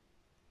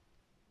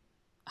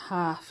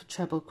 half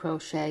treble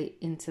crochet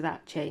into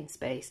that chain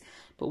space.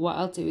 But what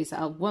I'll do is,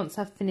 once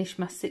I've finished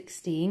my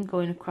 16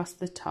 going across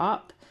the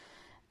top,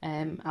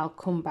 I'll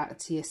come back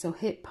to you. So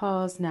hit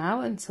pause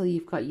now until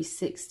you've got your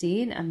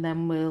 16, and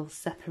then we'll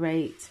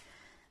separate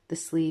the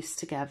sleeves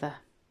together.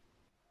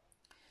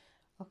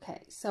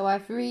 Okay, so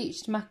I've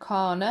reached my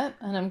corner,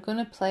 and I'm going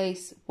to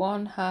place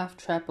 1 half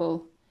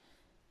treble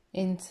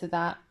into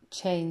that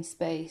chain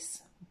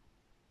space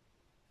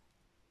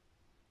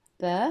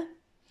there,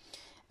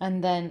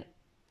 and then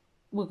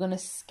we're going to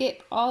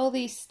skip all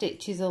these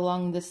stitches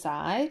along the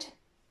side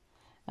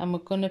and we're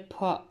going to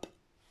pop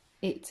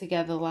it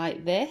together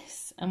like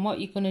this. And what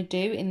you're going to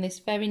do in this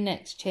very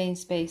next chain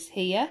space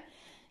here,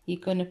 you're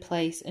going to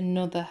place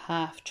another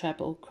half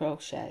treble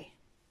crochet.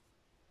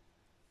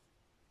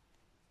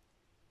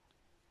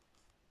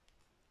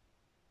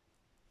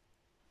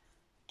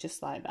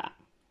 Just like that.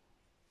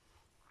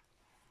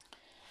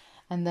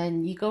 And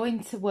then you're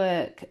going to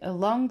work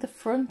along the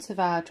front of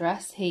our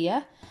dress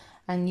here,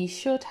 and you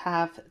should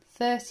have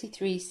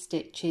 33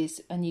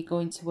 stitches, and you're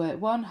going to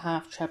work one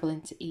half treble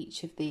into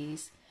each of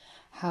these.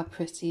 How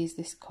pretty is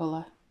this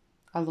colour?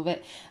 I love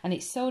it, and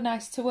it's so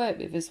nice to work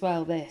with as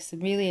well. This, I'm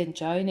really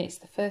enjoying it. It's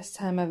the first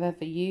time I've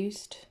ever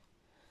used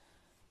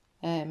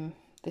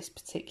this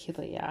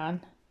particular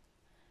yarn.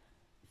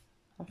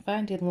 I'm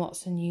finding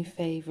lots of new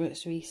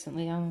favourites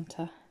recently, aren't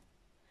I?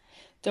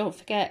 Don't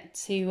forget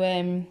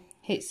to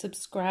hit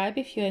subscribe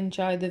if you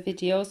enjoy the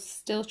videos.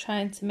 Still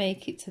trying to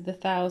make it to the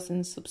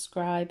 1,000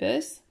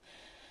 subscribers,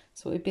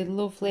 so it'd be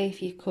lovely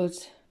if you could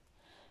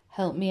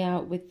help me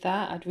out with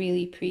that. I'd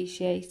really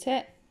appreciate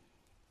it.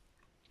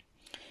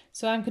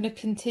 So I'm going to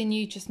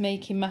continue just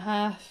making my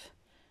half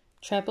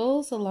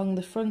trebles along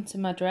the front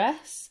of my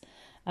dress,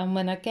 and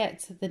when I get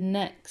to the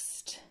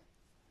next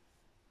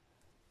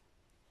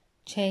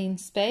chain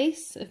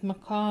space of my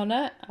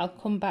corner, I'll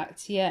come back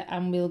to you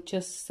and we'll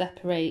just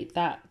separate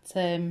that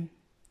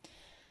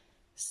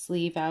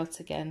sleeve out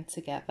again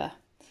together.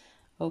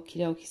 Okie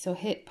dokie, so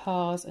hit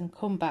pause and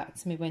come back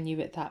to me when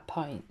you're at that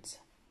point.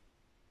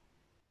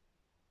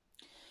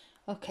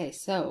 Okay,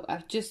 so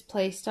I've just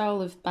placed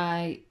all of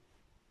my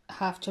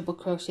half treble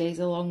crochets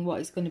along what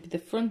is going to be the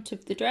front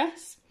of the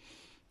dress,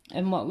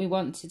 and what we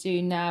want to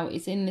do now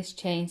is in this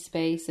chain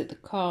space at the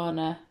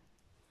corner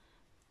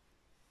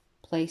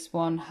place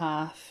one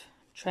half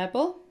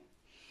treble.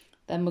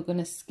 Then we're going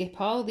to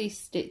skip all these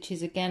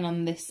stitches again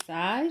on this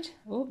side.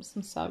 Oops,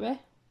 I'm sorry.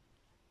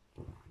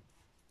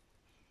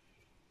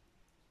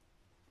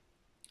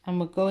 And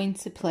we're going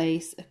to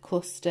place a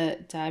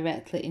cluster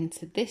directly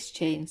into this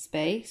chain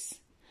space,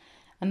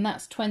 and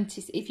that's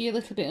 20. If you're a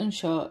little bit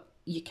unsure,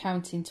 you're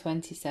counting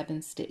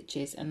 27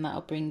 stitches, and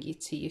that'll bring you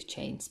to your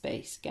chain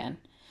space again.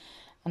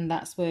 And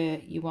that's where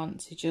you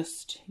want to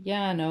just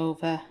yarn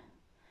over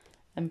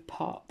and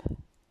pop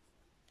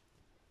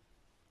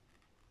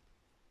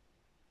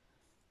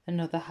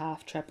another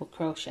half treble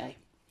crochet.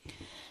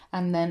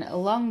 And then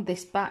along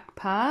this back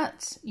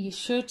part you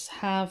should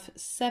have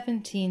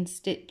 17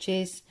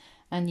 stitches,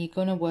 and you're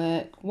going to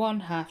work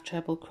one half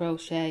treble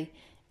crochet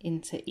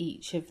into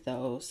each of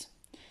those.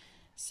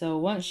 So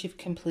once you've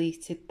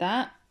completed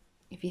that,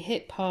 if you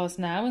hit pause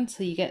now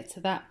until you get to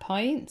that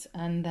point,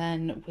 and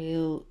then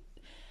we'll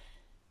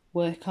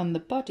work on the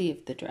body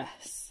of the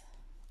dress.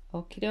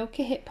 Okie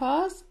dokie, hit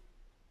pause.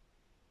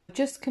 I've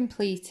just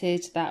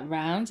completed that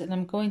round, and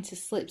I'm going to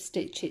slip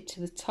stitch it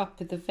to the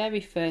top of the very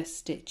first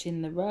stitch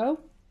in the row.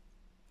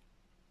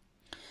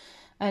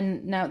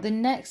 And now the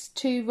next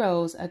two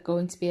rows are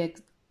going to be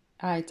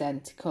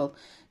identical.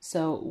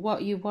 So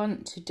what you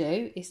want to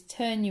do is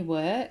turn your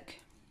work,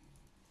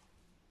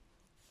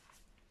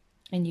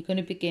 and you're going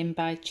to begin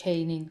by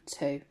chaining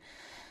 2.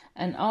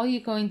 And all you're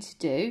going to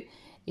do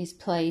is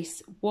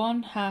place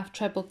one half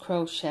treble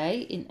crochet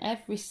in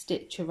every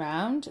stitch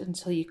around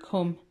until you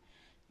come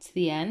to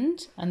the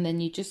end, and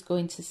then you're just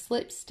going to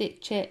slip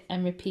stitch it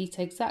and repeat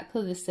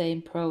exactly the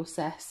same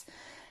process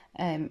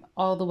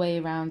all the way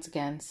around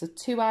again. So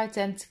 2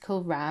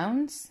 identical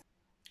rounds.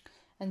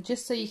 And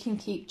just so you can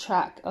keep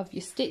track of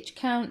your stitch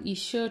count, you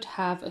should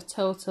have a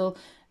total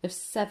of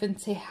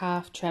 70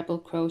 half treble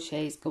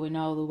crochets going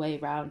all the way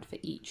around for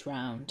each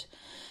round.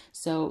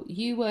 So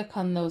you work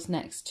on those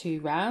next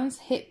 2 rounds,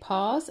 hit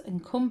pause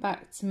and come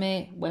back to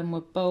me when we're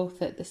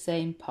both at the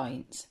same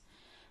point.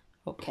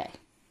 Okay.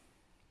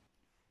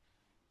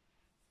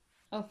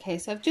 Okay,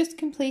 so I've just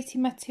completed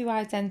my 2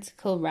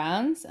 identical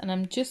rounds, and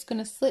I'm just going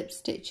to slip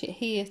stitch it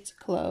here to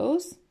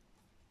close.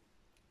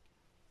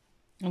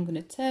 I'm going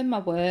to turn my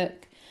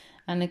work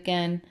and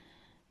again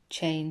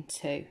chain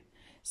 2.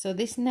 So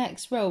this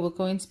next row we're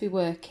going to be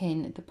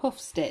working the puff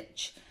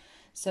stitch.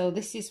 So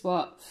this is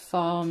what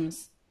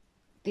forms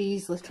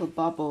these little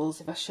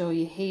bobbles, if I show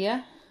you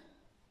here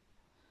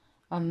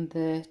on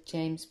the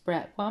James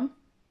Brett one.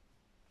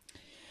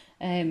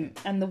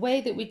 And the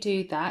way that we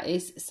do that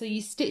is, so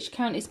your stitch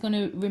count is going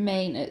to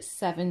remain at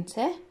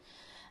 70,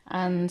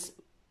 and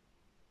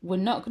we're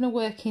not going to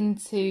work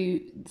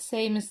into the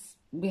same as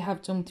we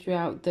have done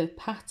throughout the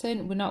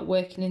pattern. We're not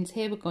working into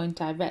here, we're going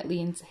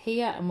directly into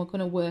here, and we're going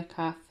to work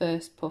our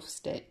first puff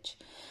stitch.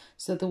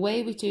 So the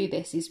way we do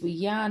this is we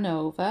yarn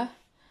over,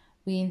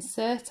 we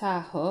insert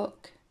our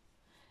hook,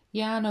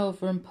 yarn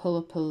over and pull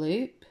up a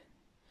loop,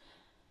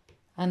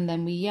 and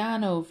then we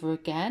yarn over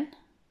again.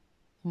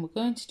 And we're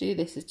going to do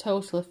this a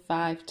total of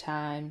 5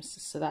 times,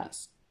 so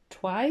that's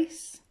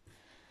twice,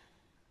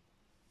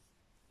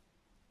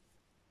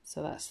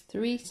 so that's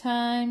 3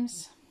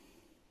 times,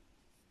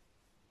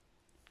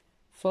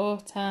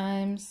 4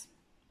 times,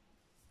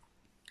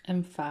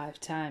 and 5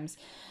 times.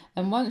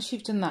 And once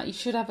you've done that, you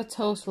should have a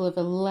total of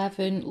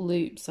 11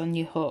 loops on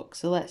your hook.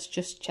 So let's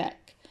just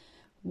check.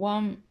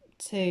 1,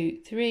 2,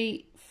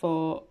 3,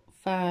 4,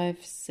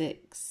 5,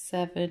 6,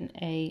 7,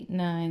 8,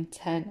 9,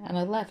 10 and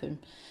 11.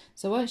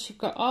 So once you've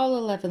got all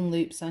 11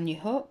 loops on your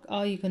hook,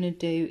 all you're going to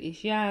do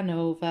is yarn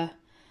over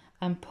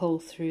and pull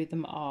through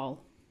them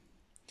all.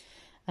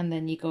 And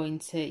then you're going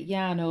to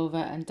yarn over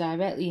and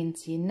directly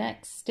into your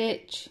next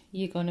stitch,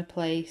 you're going to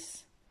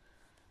place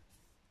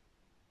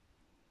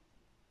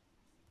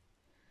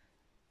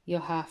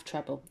your half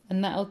treble,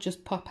 and that'll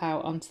just pop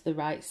out onto the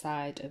right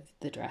side of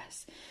the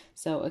dress.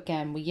 So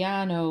again, we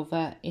yarn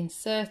over,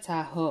 insert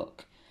our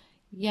hook,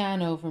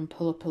 yarn over and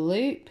pull up a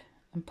loop,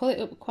 and pull it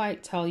up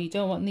quite tall. You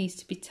don't want these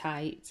to be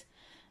tight.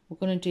 We're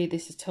going to do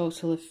this a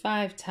total of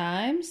 5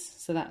 times,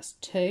 so that's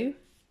 2,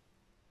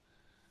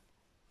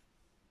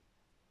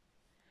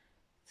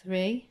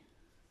 3,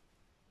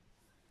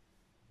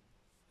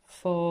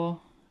 4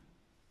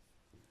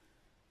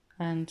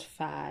 and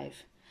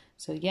 5.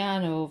 So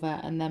yarn over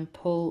and then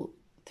pull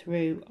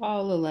through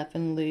all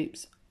 11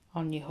 loops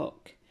on your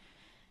hook.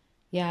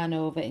 Yarn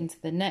over into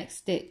the next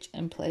stitch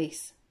and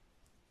place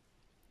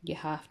your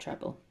half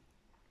treble.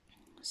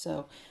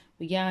 So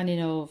we're yarning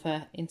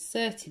over,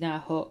 inserting our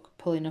hook,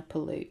 pulling up a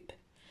loop.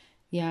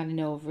 Yarning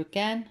over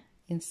again,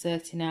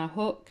 inserting our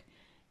hook,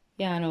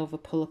 yarn over,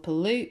 pull up a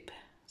loop.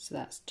 So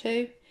that's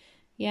 2.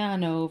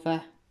 Yarn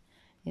over,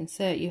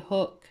 insert your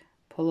hook,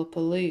 pull up a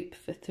loop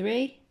for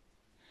 3.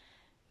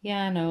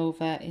 Yarn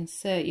over,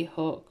 insert your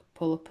hook,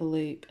 pull up a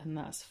loop, and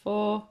that's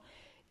 4.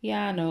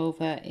 Yarn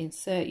over,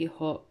 insert your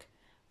hook,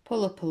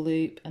 pull up a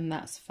loop, and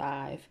that's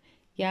 5.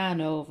 Yarn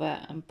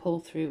over and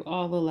pull through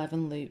all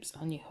 11 loops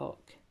on your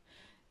hook.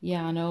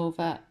 Yarn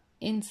over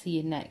into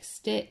your next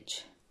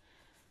stitch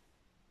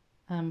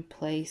and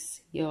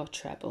place your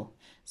treble.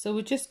 So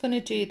we're just going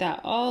to do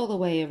that all the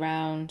way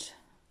around,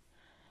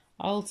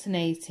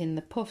 alternating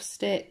the puff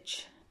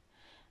stitch,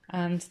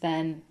 and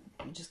then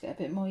just get a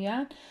bit more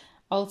yarn,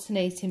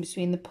 alternating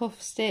between the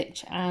puff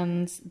stitch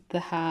and the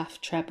half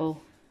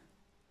treble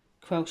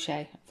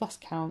crochet. I've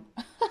lost count.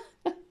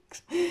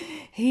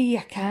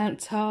 I can't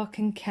talk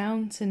and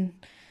count and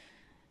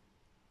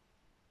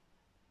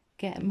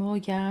get more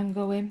yarn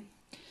going.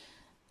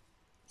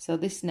 So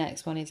this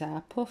next one is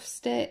our puff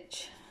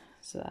stitch.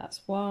 So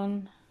that's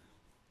 1,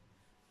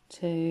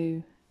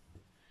 2,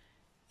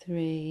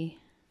 3,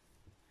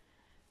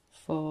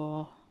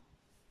 4,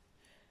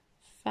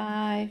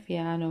 5,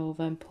 yarn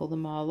over and pull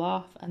them all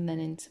off, and then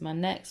into my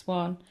next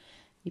one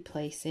you're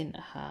placing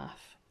a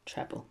half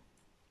treble.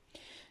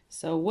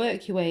 So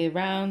work your way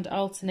around,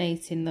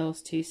 alternating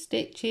those 2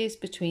 stitches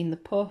between the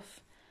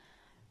puff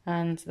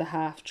and the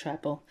half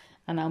treble,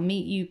 and I'll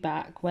meet you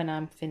back when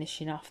I'm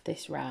finishing off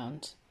this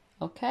round.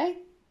 Okay,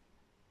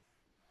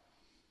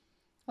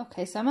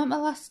 so I'm at my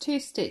last 2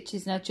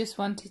 stitches and I just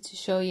wanted to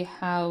show you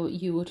how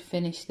you would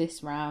finish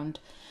this round.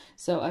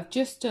 So I've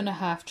just done a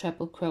half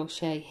treble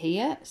crochet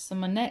here, so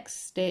my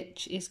next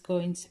stitch is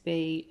going to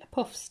be a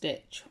puff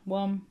stitch.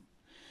 1,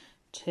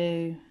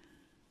 2,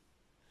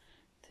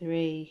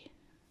 3,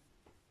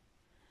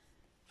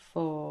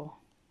 4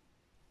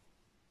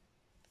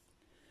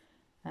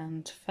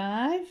 and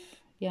 5.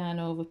 Yarn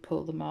over,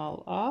 pull them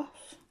all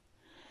off,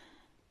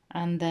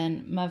 and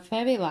then my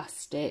very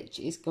last stitch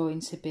is going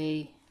to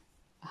be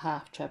a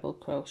half treble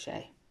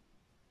crochet.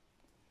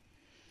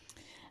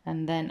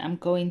 And then I'm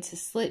going to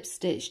slip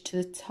stitch to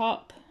the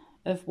top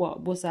of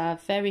what was our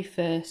very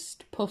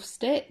first puff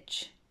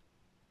stitch.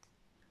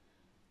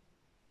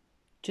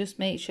 Just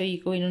make sure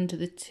you're going under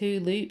the 2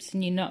 loops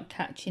and you're not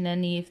catching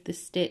any of the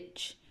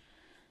stitch,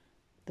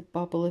 the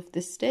bobble of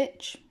the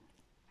stitch,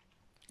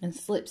 and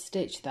slip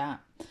stitch that.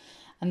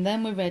 And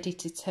then we're ready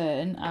to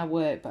turn our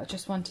work, but I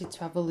just wanted to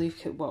have a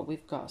look at what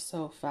we've got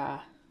so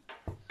far.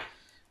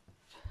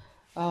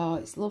 Oh,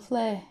 it's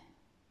lovely.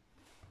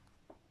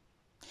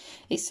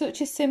 It's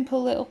such a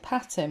simple little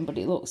pattern, but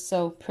it looks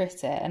so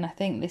pretty, and I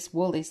think this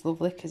wool is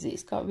lovely because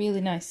it's got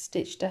really nice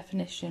stitch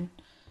definition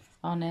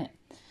on it.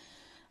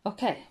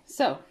 Okay,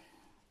 so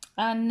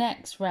our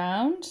next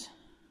round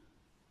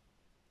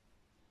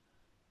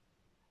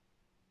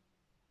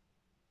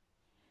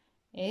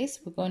is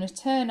we're going to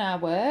turn our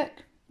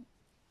work,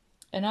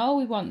 and all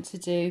we want to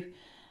do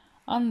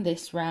on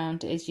this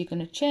round is you're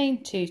going to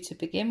chain 2 to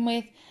begin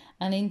with,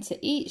 and into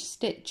each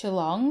stitch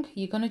along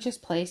you're going to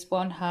just place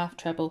 1 half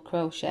treble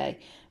crochet.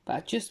 But I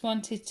just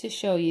wanted to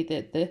show you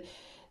that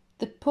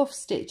the puff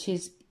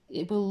stitches,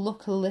 it will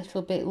look a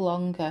little bit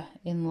longer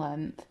in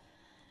length,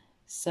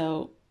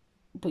 so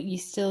but you're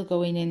still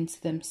going into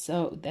them,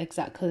 so they're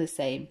exactly the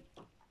same.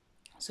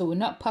 So we're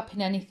not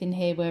popping anything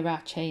here where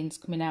our chain's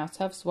coming out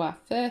of, so our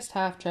first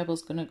half treble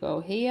is going to go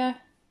here,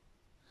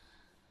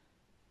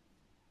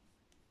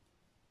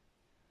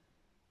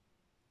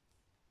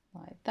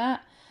 like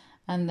that,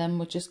 and then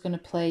we're just going to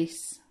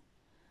place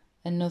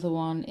another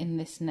one in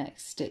this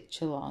next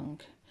stitch along,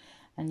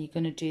 and you're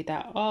going to do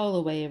that all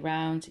the way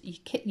around.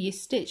 Your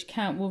stitch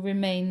count will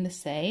remain the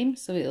same,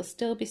 so it'll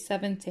still be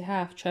 70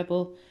 half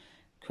treble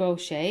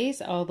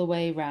crochets all the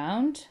way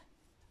around,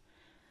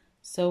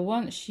 So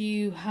once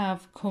you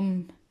have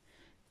come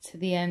to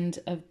the end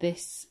of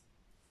this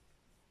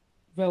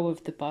row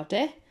of the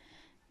body,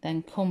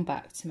 then come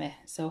back to me.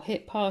 So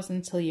hit pause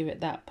until you're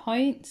at that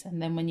point,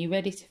 and then when you're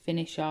ready to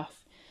finish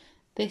off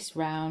this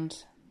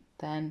round,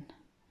 then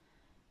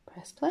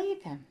press play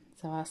again.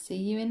 So I'll see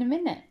you in a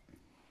minute.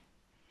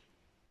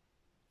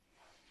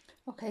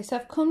 Okay, so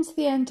I've come to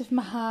the end of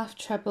my half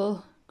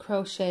treble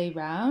crochet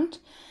round,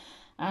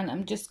 and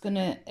I'm just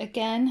gonna,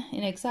 again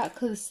in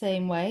exactly the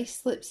same way,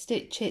 slip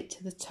stitch it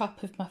to the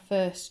top of my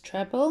first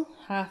treble,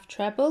 half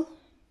treble,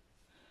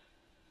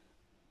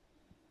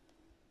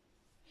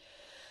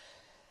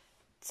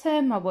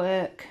 turn my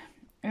work,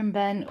 and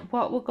then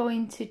what we're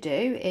going to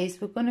do is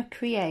we're going to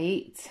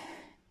create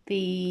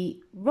the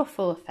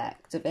ruffle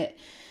effect of it.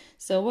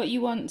 So what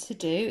you want to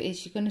do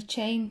is you're going to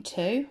chain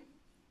 2,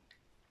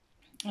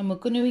 and we're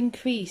going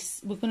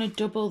to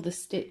double the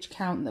stitch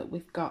count that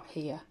we've got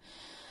here.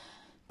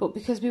 But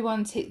because we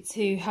want it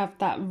to have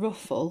that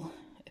ruffle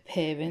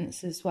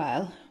appearance as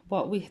well,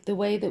 the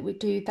way that we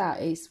do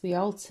that is we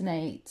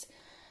alternate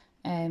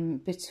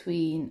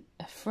between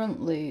a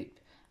front loop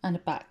and a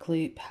back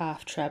loop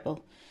half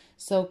treble.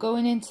 So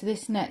going into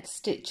this next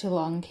stitch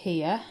along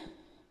here,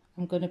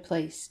 I'm going to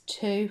place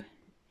 2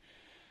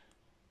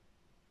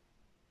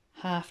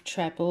 half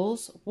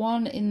trebles,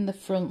 1 in the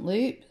front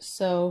loop.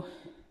 So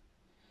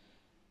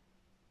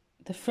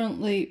the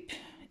front loop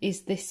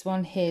is this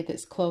one here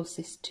that's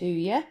closest to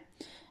you,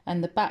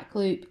 and the back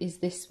loop is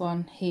this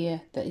one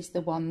here that is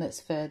the one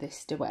that's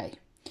furthest away.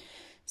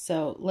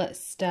 So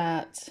let's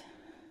start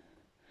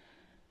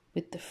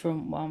with the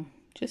front one.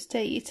 Just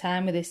take your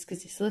time with this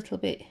because it's a little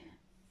bit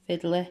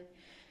fiddly.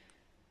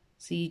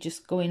 So you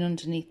just go in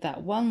underneath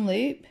that one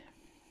loop,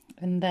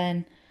 and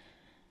then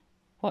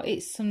what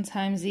it's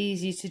sometimes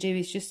easier to do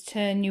is just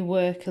turn your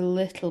work a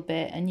little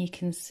bit, and you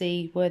can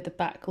see where the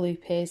back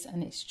loop is,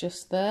 and it's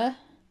just there.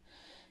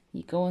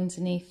 You go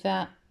underneath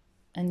that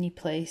and you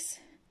place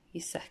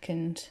your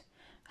second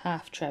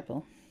half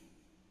treble.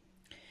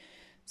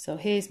 So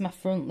here's my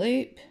front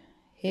loop,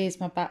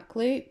 here's my back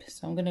loop.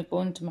 So I'm going to go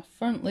under my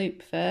front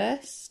loop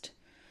first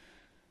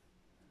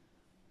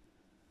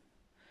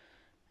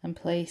and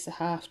place a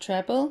half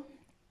treble,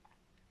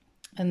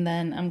 and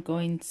then I'm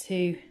going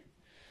to,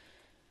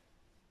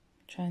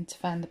 trying to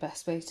find the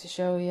best way to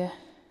show you,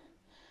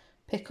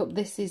 pick up,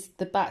 this is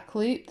the back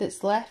loop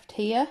that's left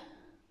here.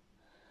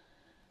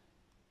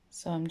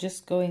 So I'm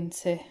just going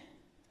to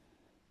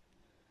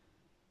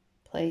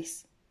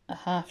place a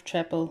half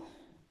treble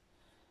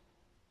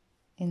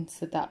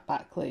into that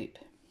back loop,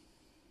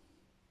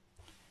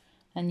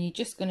 and you're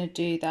just going to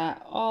do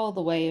that all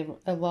the way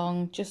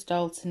along, just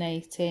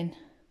alternating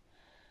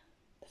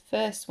the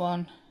first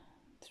one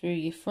through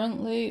your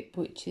front loop,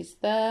 which is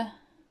there,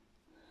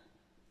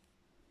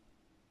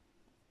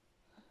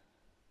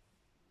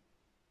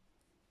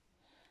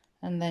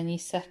 and then your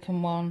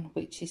second one,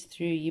 which is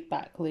through your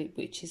back loop,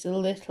 which is a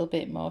little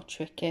bit more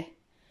tricky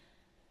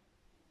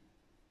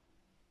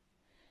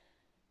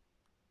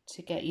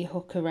to get your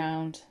hook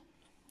around.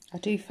 I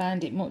do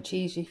find it much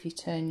easier if you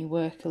turn your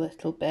work a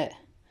little bit,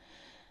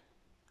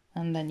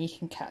 and then you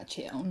can catch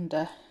it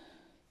under.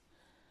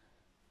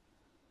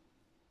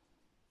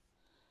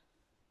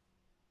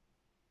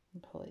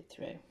 And pull it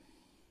through.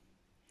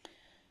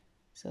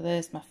 So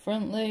there's my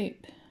front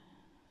loop.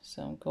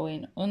 So I'm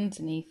going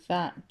underneath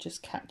that,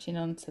 just catching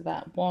onto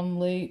that one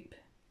loop,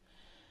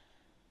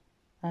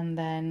 and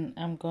then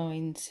I'm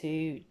going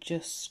to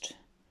just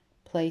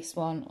place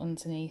one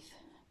underneath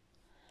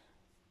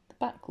the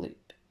back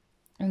loop,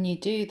 and you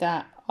do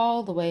that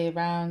all the way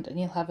around, and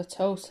you'll have a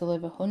total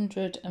of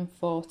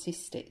 140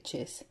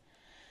 stitches.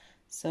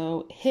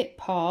 So hit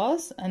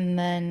pause and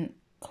then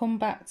come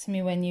back to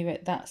me when you're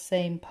at that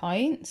same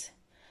point,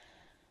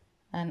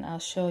 and I'll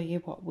show you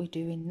what we're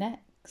doing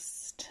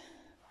next.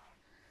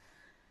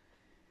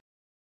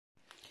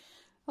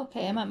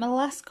 Okay, I'm at my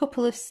last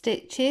couple of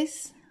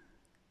stitches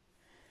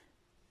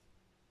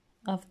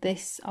of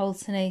this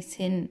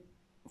alternating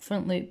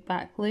front loop,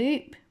 back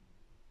loop.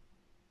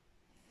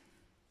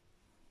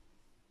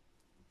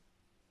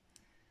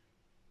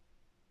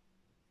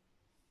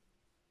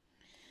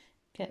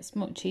 Gets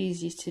much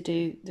easier to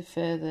do the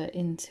further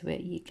into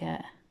it you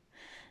get.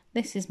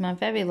 This is my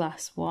very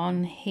last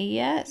one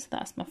here, so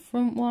that's my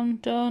front one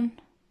done.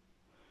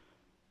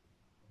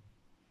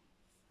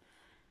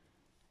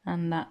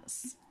 And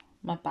that's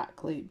my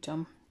back loop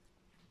done.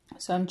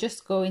 So I'm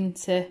just going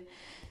to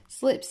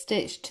slip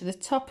stitch to the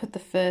top of the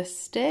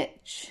first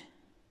stitch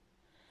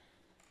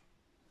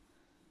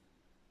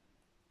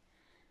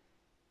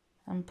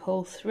and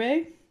pull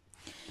through,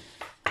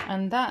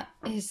 and that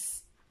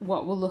is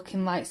what we're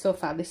looking like so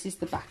far. This is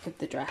the back of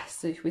the dress.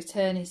 So if we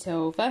turn it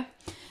over,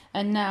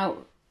 and now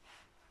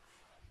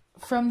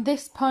from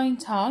this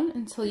point on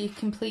until you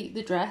complete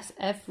the dress,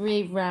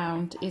 every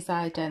round is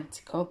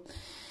identical.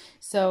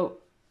 So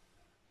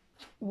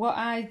what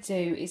I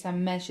do is I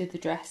measure the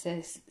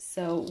dresses.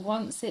 So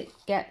once it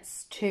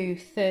gets to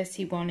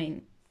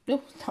 31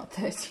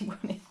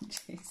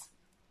 inches,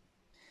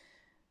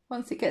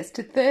 Once it gets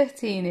to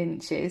 13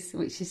 inches,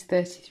 which is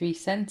 33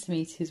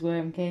 centimetres, where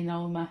I'm getting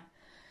all my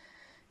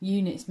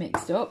units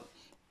mixed up,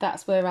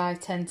 that's where I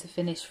tend to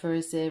finish for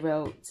a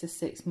 0 to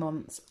 6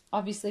 months.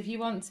 Obviously, if you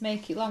want to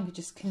make it longer,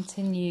 just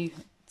continue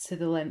to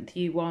the length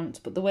you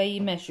want. But the way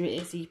you measure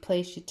it is you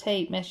place your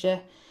tape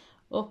measure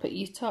up at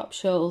your top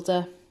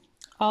shoulder,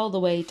 all the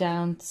way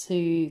down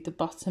to the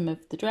bottom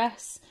of the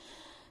dress.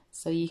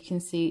 So you can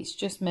see it's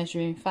just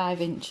measuring 5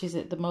 inches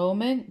at the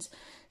moment.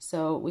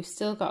 So we've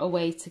still got a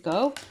way to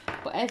go,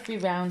 but every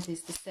round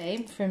is the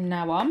same from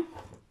now on.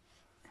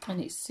 And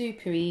it's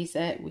super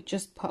easy. We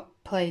just pop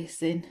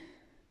placing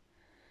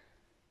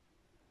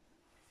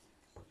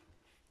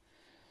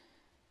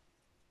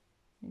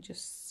we're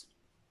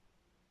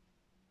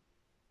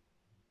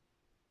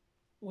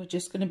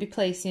just going to be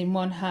placing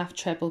 1/2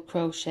 treble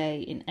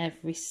crochet in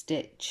every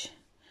stitch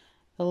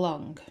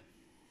along.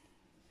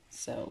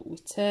 So we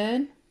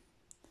turn,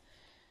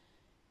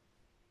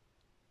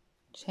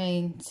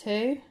 chain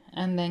 2,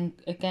 and then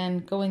again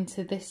go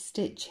into this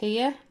stitch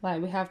here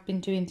like we have been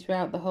doing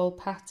throughout the whole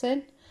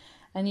pattern,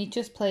 and you're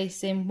just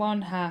placing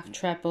 1/2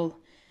 treble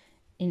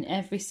in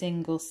every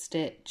single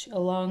stitch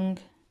along,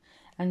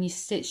 and your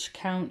stitch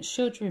count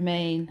should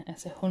remain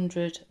at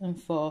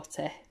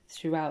 140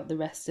 throughout the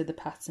rest of the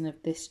pattern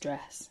of this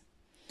dress.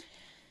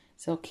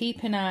 So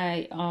keep an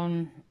eye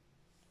on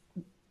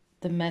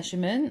the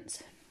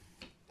measurement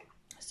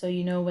so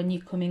you know when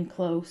you come in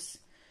close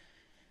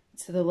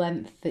to the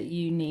length that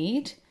you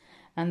need,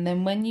 and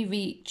then when you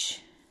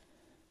reach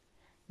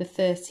the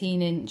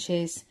 13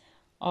 inches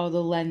or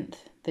the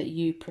length that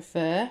you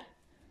prefer,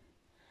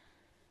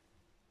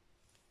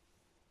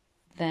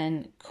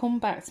 then come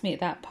back to me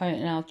at that point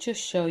and I'll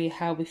just show you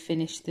how we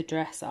finish the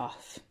dress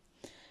off.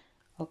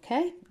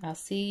 Okay, I'll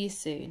see you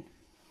soon.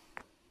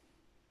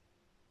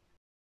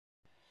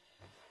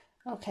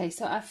 Okay,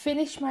 so I've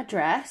finished my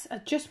dress. I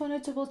just want to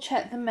double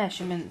check the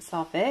measurements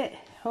of it.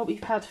 Hope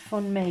you've had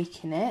fun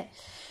making it.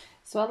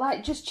 So I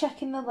like just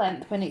checking the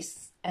length when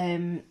it's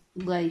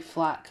lay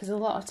flat, because a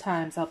lot of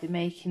times I'll be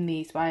making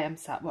these while I'm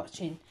sat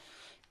watching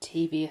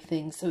TV or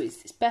things. So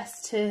it's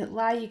best to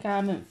lie your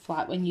garment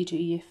flat when you do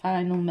your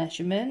final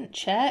measurement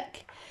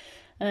check.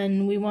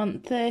 And we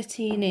want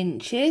 13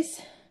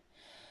 inches.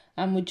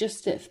 And we're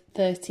just at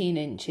 13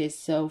 inches,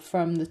 so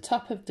from the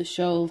top of the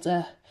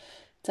shoulder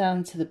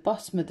down to the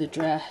bottom of the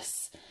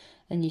dress,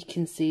 and you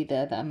can see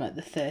there that I'm at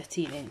the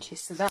 13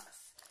 inches, so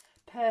that's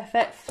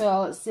perfect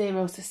for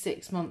 0 to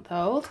 6 month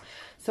old.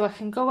 So I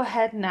can go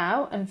ahead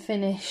now and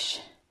finish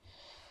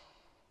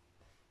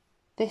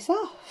this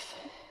off.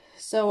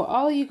 So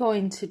all you're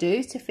going to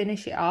do to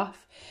finish it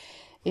off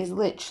is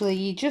literally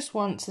you just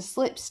want to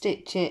slip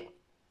stitch it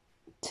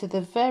to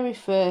the very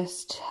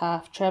first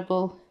half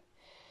treble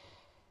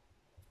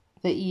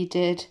that you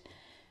did,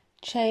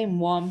 chain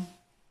 1,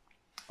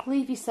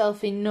 leave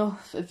yourself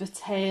enough of a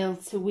tail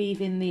to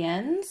weave in the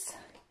ends,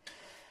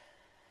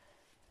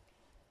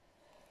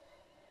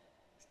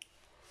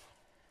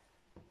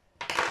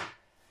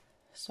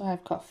 so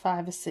I've got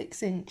 5 or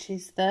 6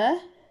 inches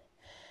there.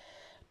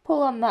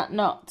 Pull on that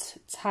knot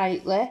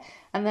tightly,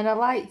 and then I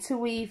like to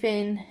weave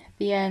in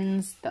the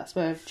ends. That's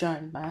where I've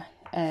joined my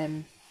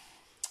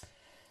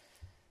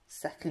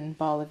second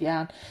ball of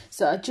yarn.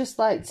 So I just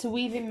like to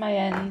weave in my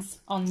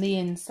ends on the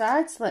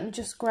inside. So let me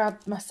just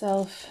grab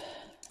myself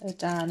a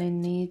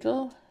darning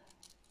needle.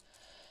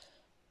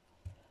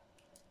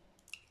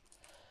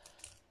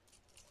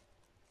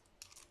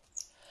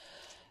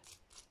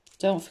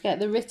 Don't forget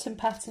the written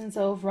patterns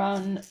over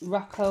on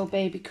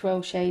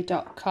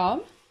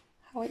roccobabycrochet.com.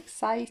 How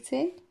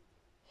exciting.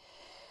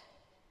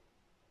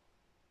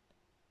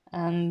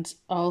 And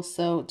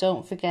also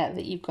don't forget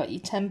that you've got your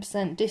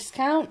 10%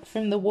 discount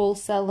from the wool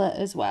seller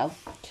as well.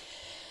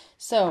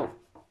 So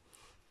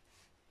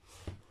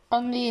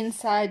on the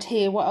inside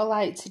here, what I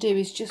like to do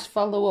is just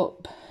follow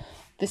up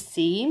the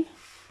seam,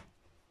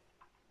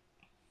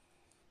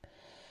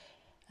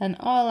 and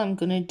all I'm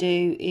going to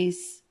do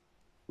is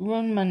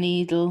run my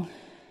needle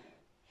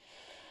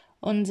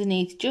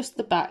underneath just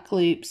the back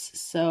loops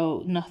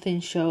so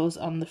nothing shows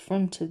on the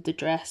front of the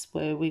dress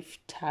where we've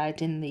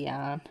tied in the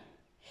yarn.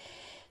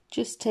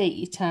 Just take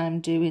your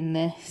time doing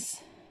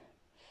this,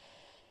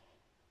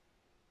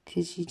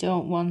 because you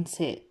don't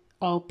want it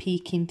all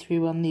peeking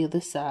through on the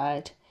other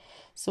side.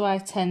 So I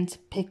tend to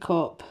pick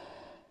up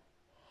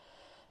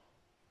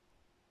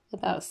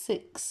about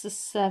 6 or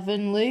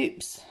 7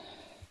 loops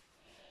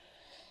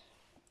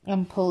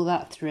and pull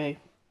that through.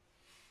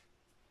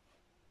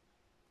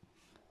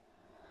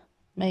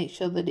 Make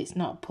sure that it's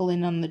not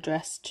pulling on the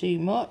dress too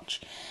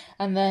much,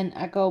 and then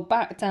I go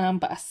back down,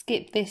 but I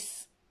skip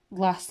this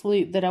last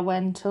loop that I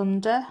went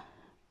under,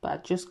 but I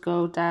just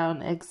go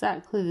down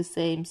exactly the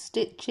same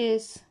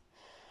stitches,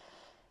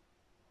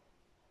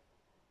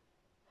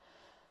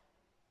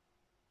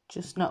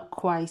 just not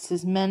quite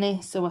as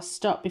many. So I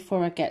stop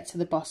before I get to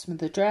the bottom of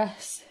the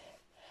dress,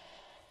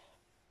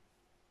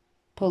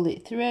 pull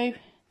it through,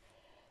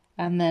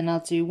 and then I'll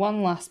do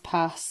one last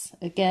pass,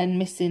 again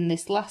missing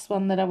this last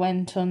one that I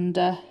went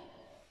under,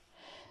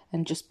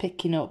 and just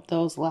picking up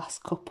those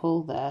last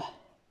couple there.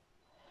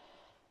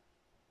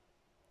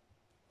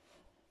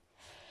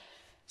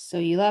 So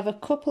you'll have a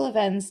couple of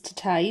ends to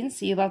tie in.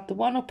 So you'll have the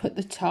one up at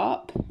the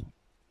top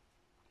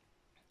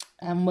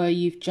and where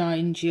you've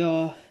joined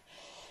your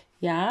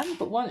yarn.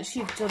 But once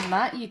you've done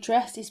that, your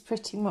dress is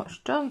pretty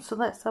much done. So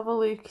let's have a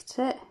look at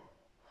it.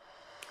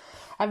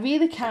 I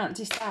really can't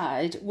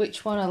decide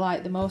which one I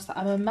like the most.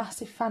 I'm a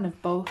massive fan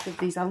of both of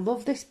these. I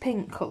love this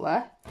pink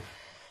colour.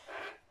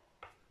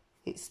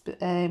 It's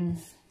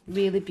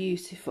really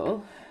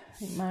beautiful. I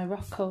think my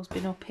Rocco's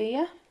been up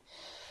here.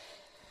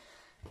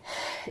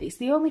 It's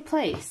the only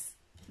place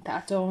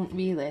that I don't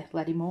really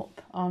let him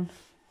up on,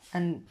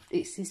 and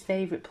it's his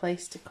favourite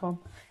place to come.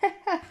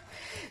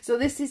 So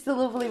this is the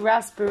lovely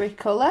raspberry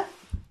colour,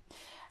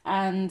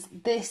 and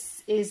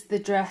this is the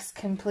dress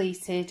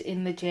completed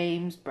in the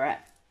James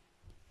Brett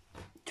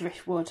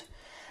Driftwood.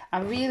 I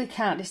really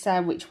can't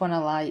decide which one I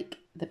like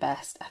the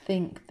best. I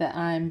think that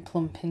I'm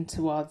plumping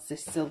towards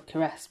this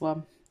Silkeress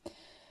one.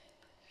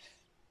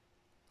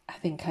 I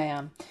think I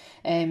am.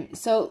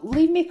 So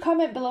leave me a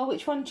comment below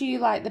which one do you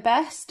like the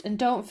best, and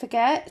don't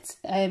forget,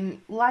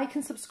 like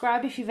and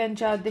subscribe if you've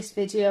enjoyed this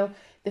video.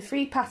 The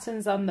free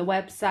patterns on the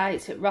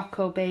website at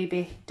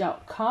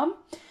roccobaby.com.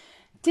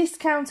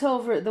 Discount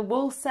over at the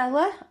Wool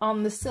Seller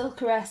on the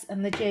Silkeress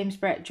and the James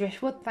Brett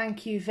Driftwood.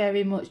 Thank you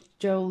very much,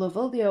 Joe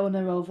Lovell, the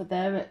owner over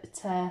there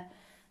at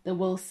the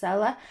Wool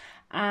Seller.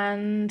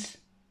 And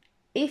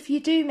if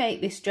you do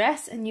make this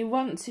dress and you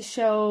want to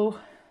show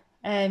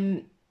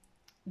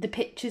the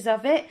pictures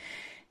of it,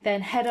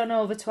 then head on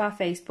over to our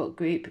Facebook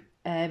group,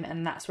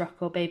 and that's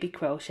Rocco Baby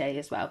Crochet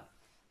as well.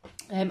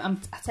 I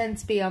tend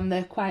to be on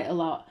there quite a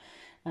lot,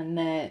 and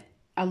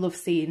I love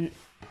seeing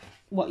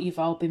what you've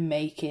all been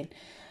making.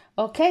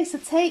 Okay, so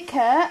take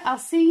care. I'll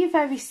see you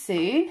very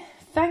soon.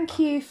 Thank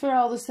you for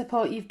all the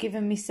support you've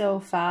given me so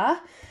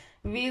far.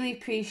 Really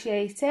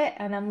appreciate it,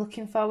 and I'm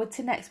looking forward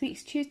to next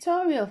week's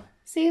tutorial.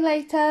 See you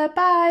later.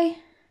 Bye.